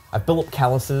 Yeah. I've built up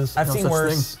calluses. I've seen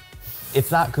worse. It's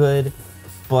not good,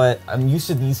 but I'm used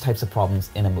to these types of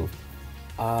problems in a movie.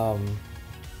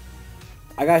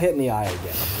 I got hit in the eye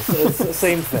again. It's the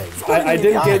same thing. I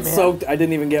didn't get soaked. I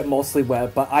didn't even get mostly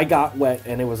wet, but I got wet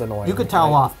and it was annoying. You could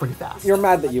towel off pretty fast. You're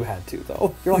mad that you had to,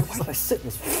 though. You're like, why did I sit in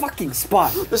this fucking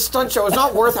spot? This stunt show is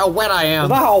not worth how wet I am. It's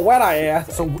not how wet I am.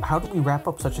 So how do we wrap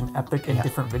up such an epic and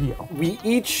different video? We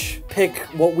each pick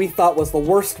what we thought was the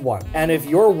worst one. And if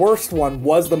your worst one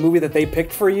was the movie that they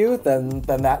picked for you, then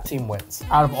that team wins.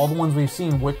 Out of all the ones we've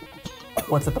seen,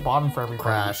 what's at the bottom for everybody?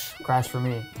 Crash. Crash for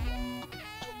me.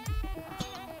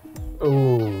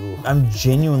 Ooh. I'm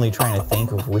genuinely trying to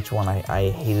think of which one I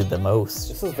hated the most.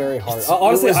 This is very hard.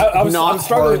 Honestly, I'm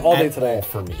struggling all day today.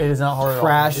 For me. It is not hard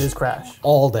Crash. It is Crash.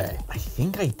 All day. I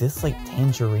think I dislike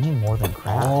Tangerine more than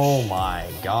Crash. Oh my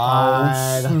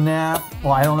god. Oh, snap.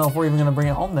 Well, I don't know if we're even going to bring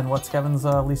it home then. What's Kevin's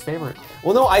least favorite?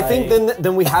 Well, no, I think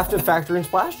then we have to factor in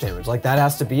splash damage. Like, that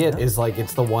has to be it. Is like,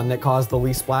 it's the one that caused the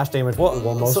least splash damage.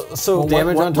 So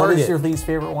damage on target. What is your least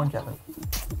favorite one, Kevin?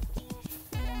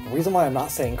 The reason why I'm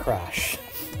not saying Crash,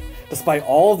 despite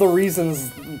all of the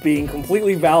reasons being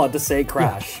completely valid to say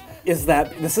Crash, is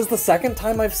that this is the second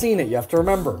time I've seen it. You have to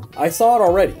remember, I saw it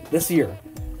already this year.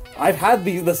 I've had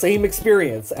the same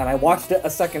experience, and I watched it a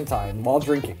second time while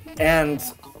drinking. And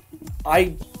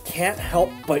I can't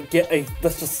help but get the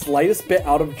slightest bit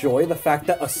out of joy the fact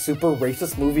that a super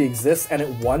racist movie exists and it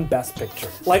won Best Picture.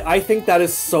 Like, I think that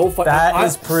is so funny. That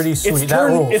is pretty sweet.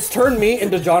 It's turned me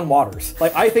into John Waters.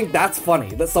 Like, I think that's funny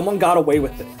that someone got away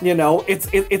with it. You know, it's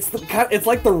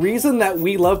like the reason that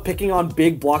we love picking on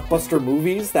big blockbuster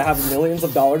movies that have millions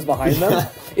of dollars behind them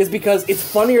is because it's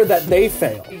funnier that they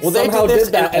fail. Well, they did this,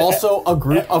 and also a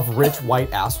group of rich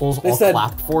white assholes all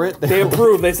clapped for it. They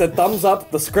approved. They said thumbs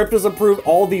up. The script is approved.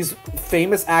 All these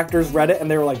famous actors read it and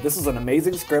they were like, "This is an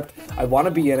amazing script. I want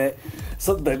to be in it."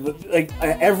 So, like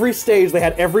at every stage, they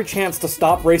had every chance to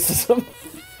stop racism,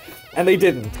 and they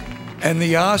didn't. And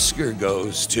the Oscar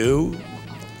goes to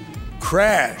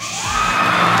Crash.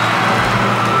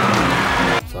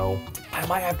 So I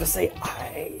might have to say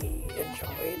I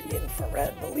enjoyed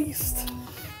Infrared the least.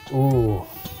 Ooh.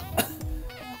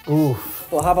 Ooh.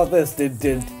 Well, how about this? Did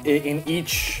in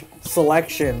each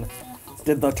selection,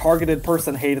 did the targeted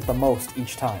person hate it the most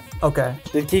each time? Okay.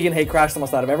 Did Keegan hate Crash the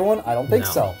most out of everyone? I don't think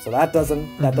so. So that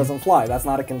doesn't fly. That's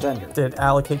not a contender. Did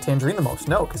allocate Tangerine the most?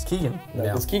 No, because Keegan. No,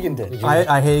 because Keegan did.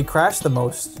 I hated Crash the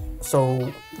most,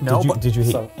 so no. Did you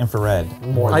hate Infrared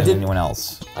more than anyone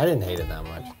else? I didn't hate it that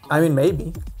much. I mean,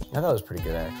 maybe. I thought it was pretty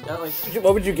good, actually.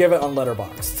 What would you give it on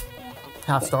Letterboxd?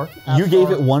 Half star. You gave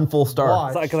it 1 full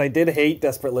star. Because I did hate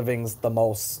Desperate Livings the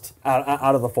most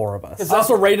out of the 4 of us. I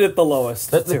also rated it the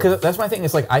lowest. That's my thing.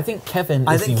 It's like I think Kevin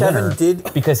is the winner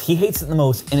because he hates it the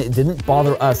most, and it didn't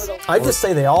bother us. I just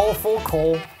say they all full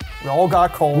coal. We all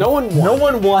got coal. No one won. No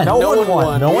one won. No one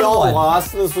won. We all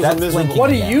lost. This was a miserable. What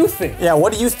do you think? Yeah,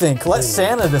 what do you think? Let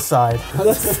Santa decide.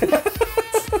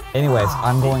 Anyways,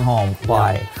 I'm going home.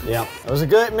 Bye. Yeah. It was a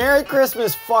good Merry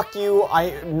Christmas. Fuck you.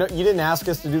 You didn't ask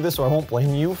us to do this, so I won't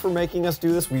blame you for making us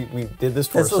do this. We did this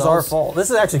to ourselves. This was our fault. This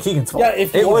is actually Keegan's fault. Yeah,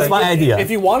 it was my idea.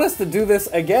 If you want us to do this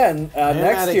again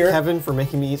next year, Kevin for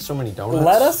making me eat so many donuts.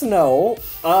 let us know.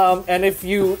 And if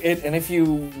you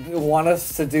want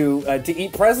us to do to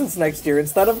eat presents next year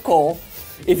instead of coal,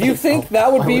 if you think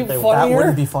that would be funnier, that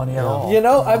wouldn't be funny at all. You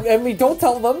know, I mean, don't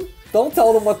tell them. Don't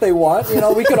tell them what they want. You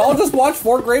know, we could all just watch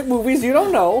 4 great movies. You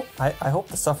don't know. I hope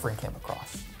the suffering came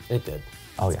across. It did.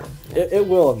 Oh yeah. It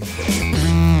will in the film.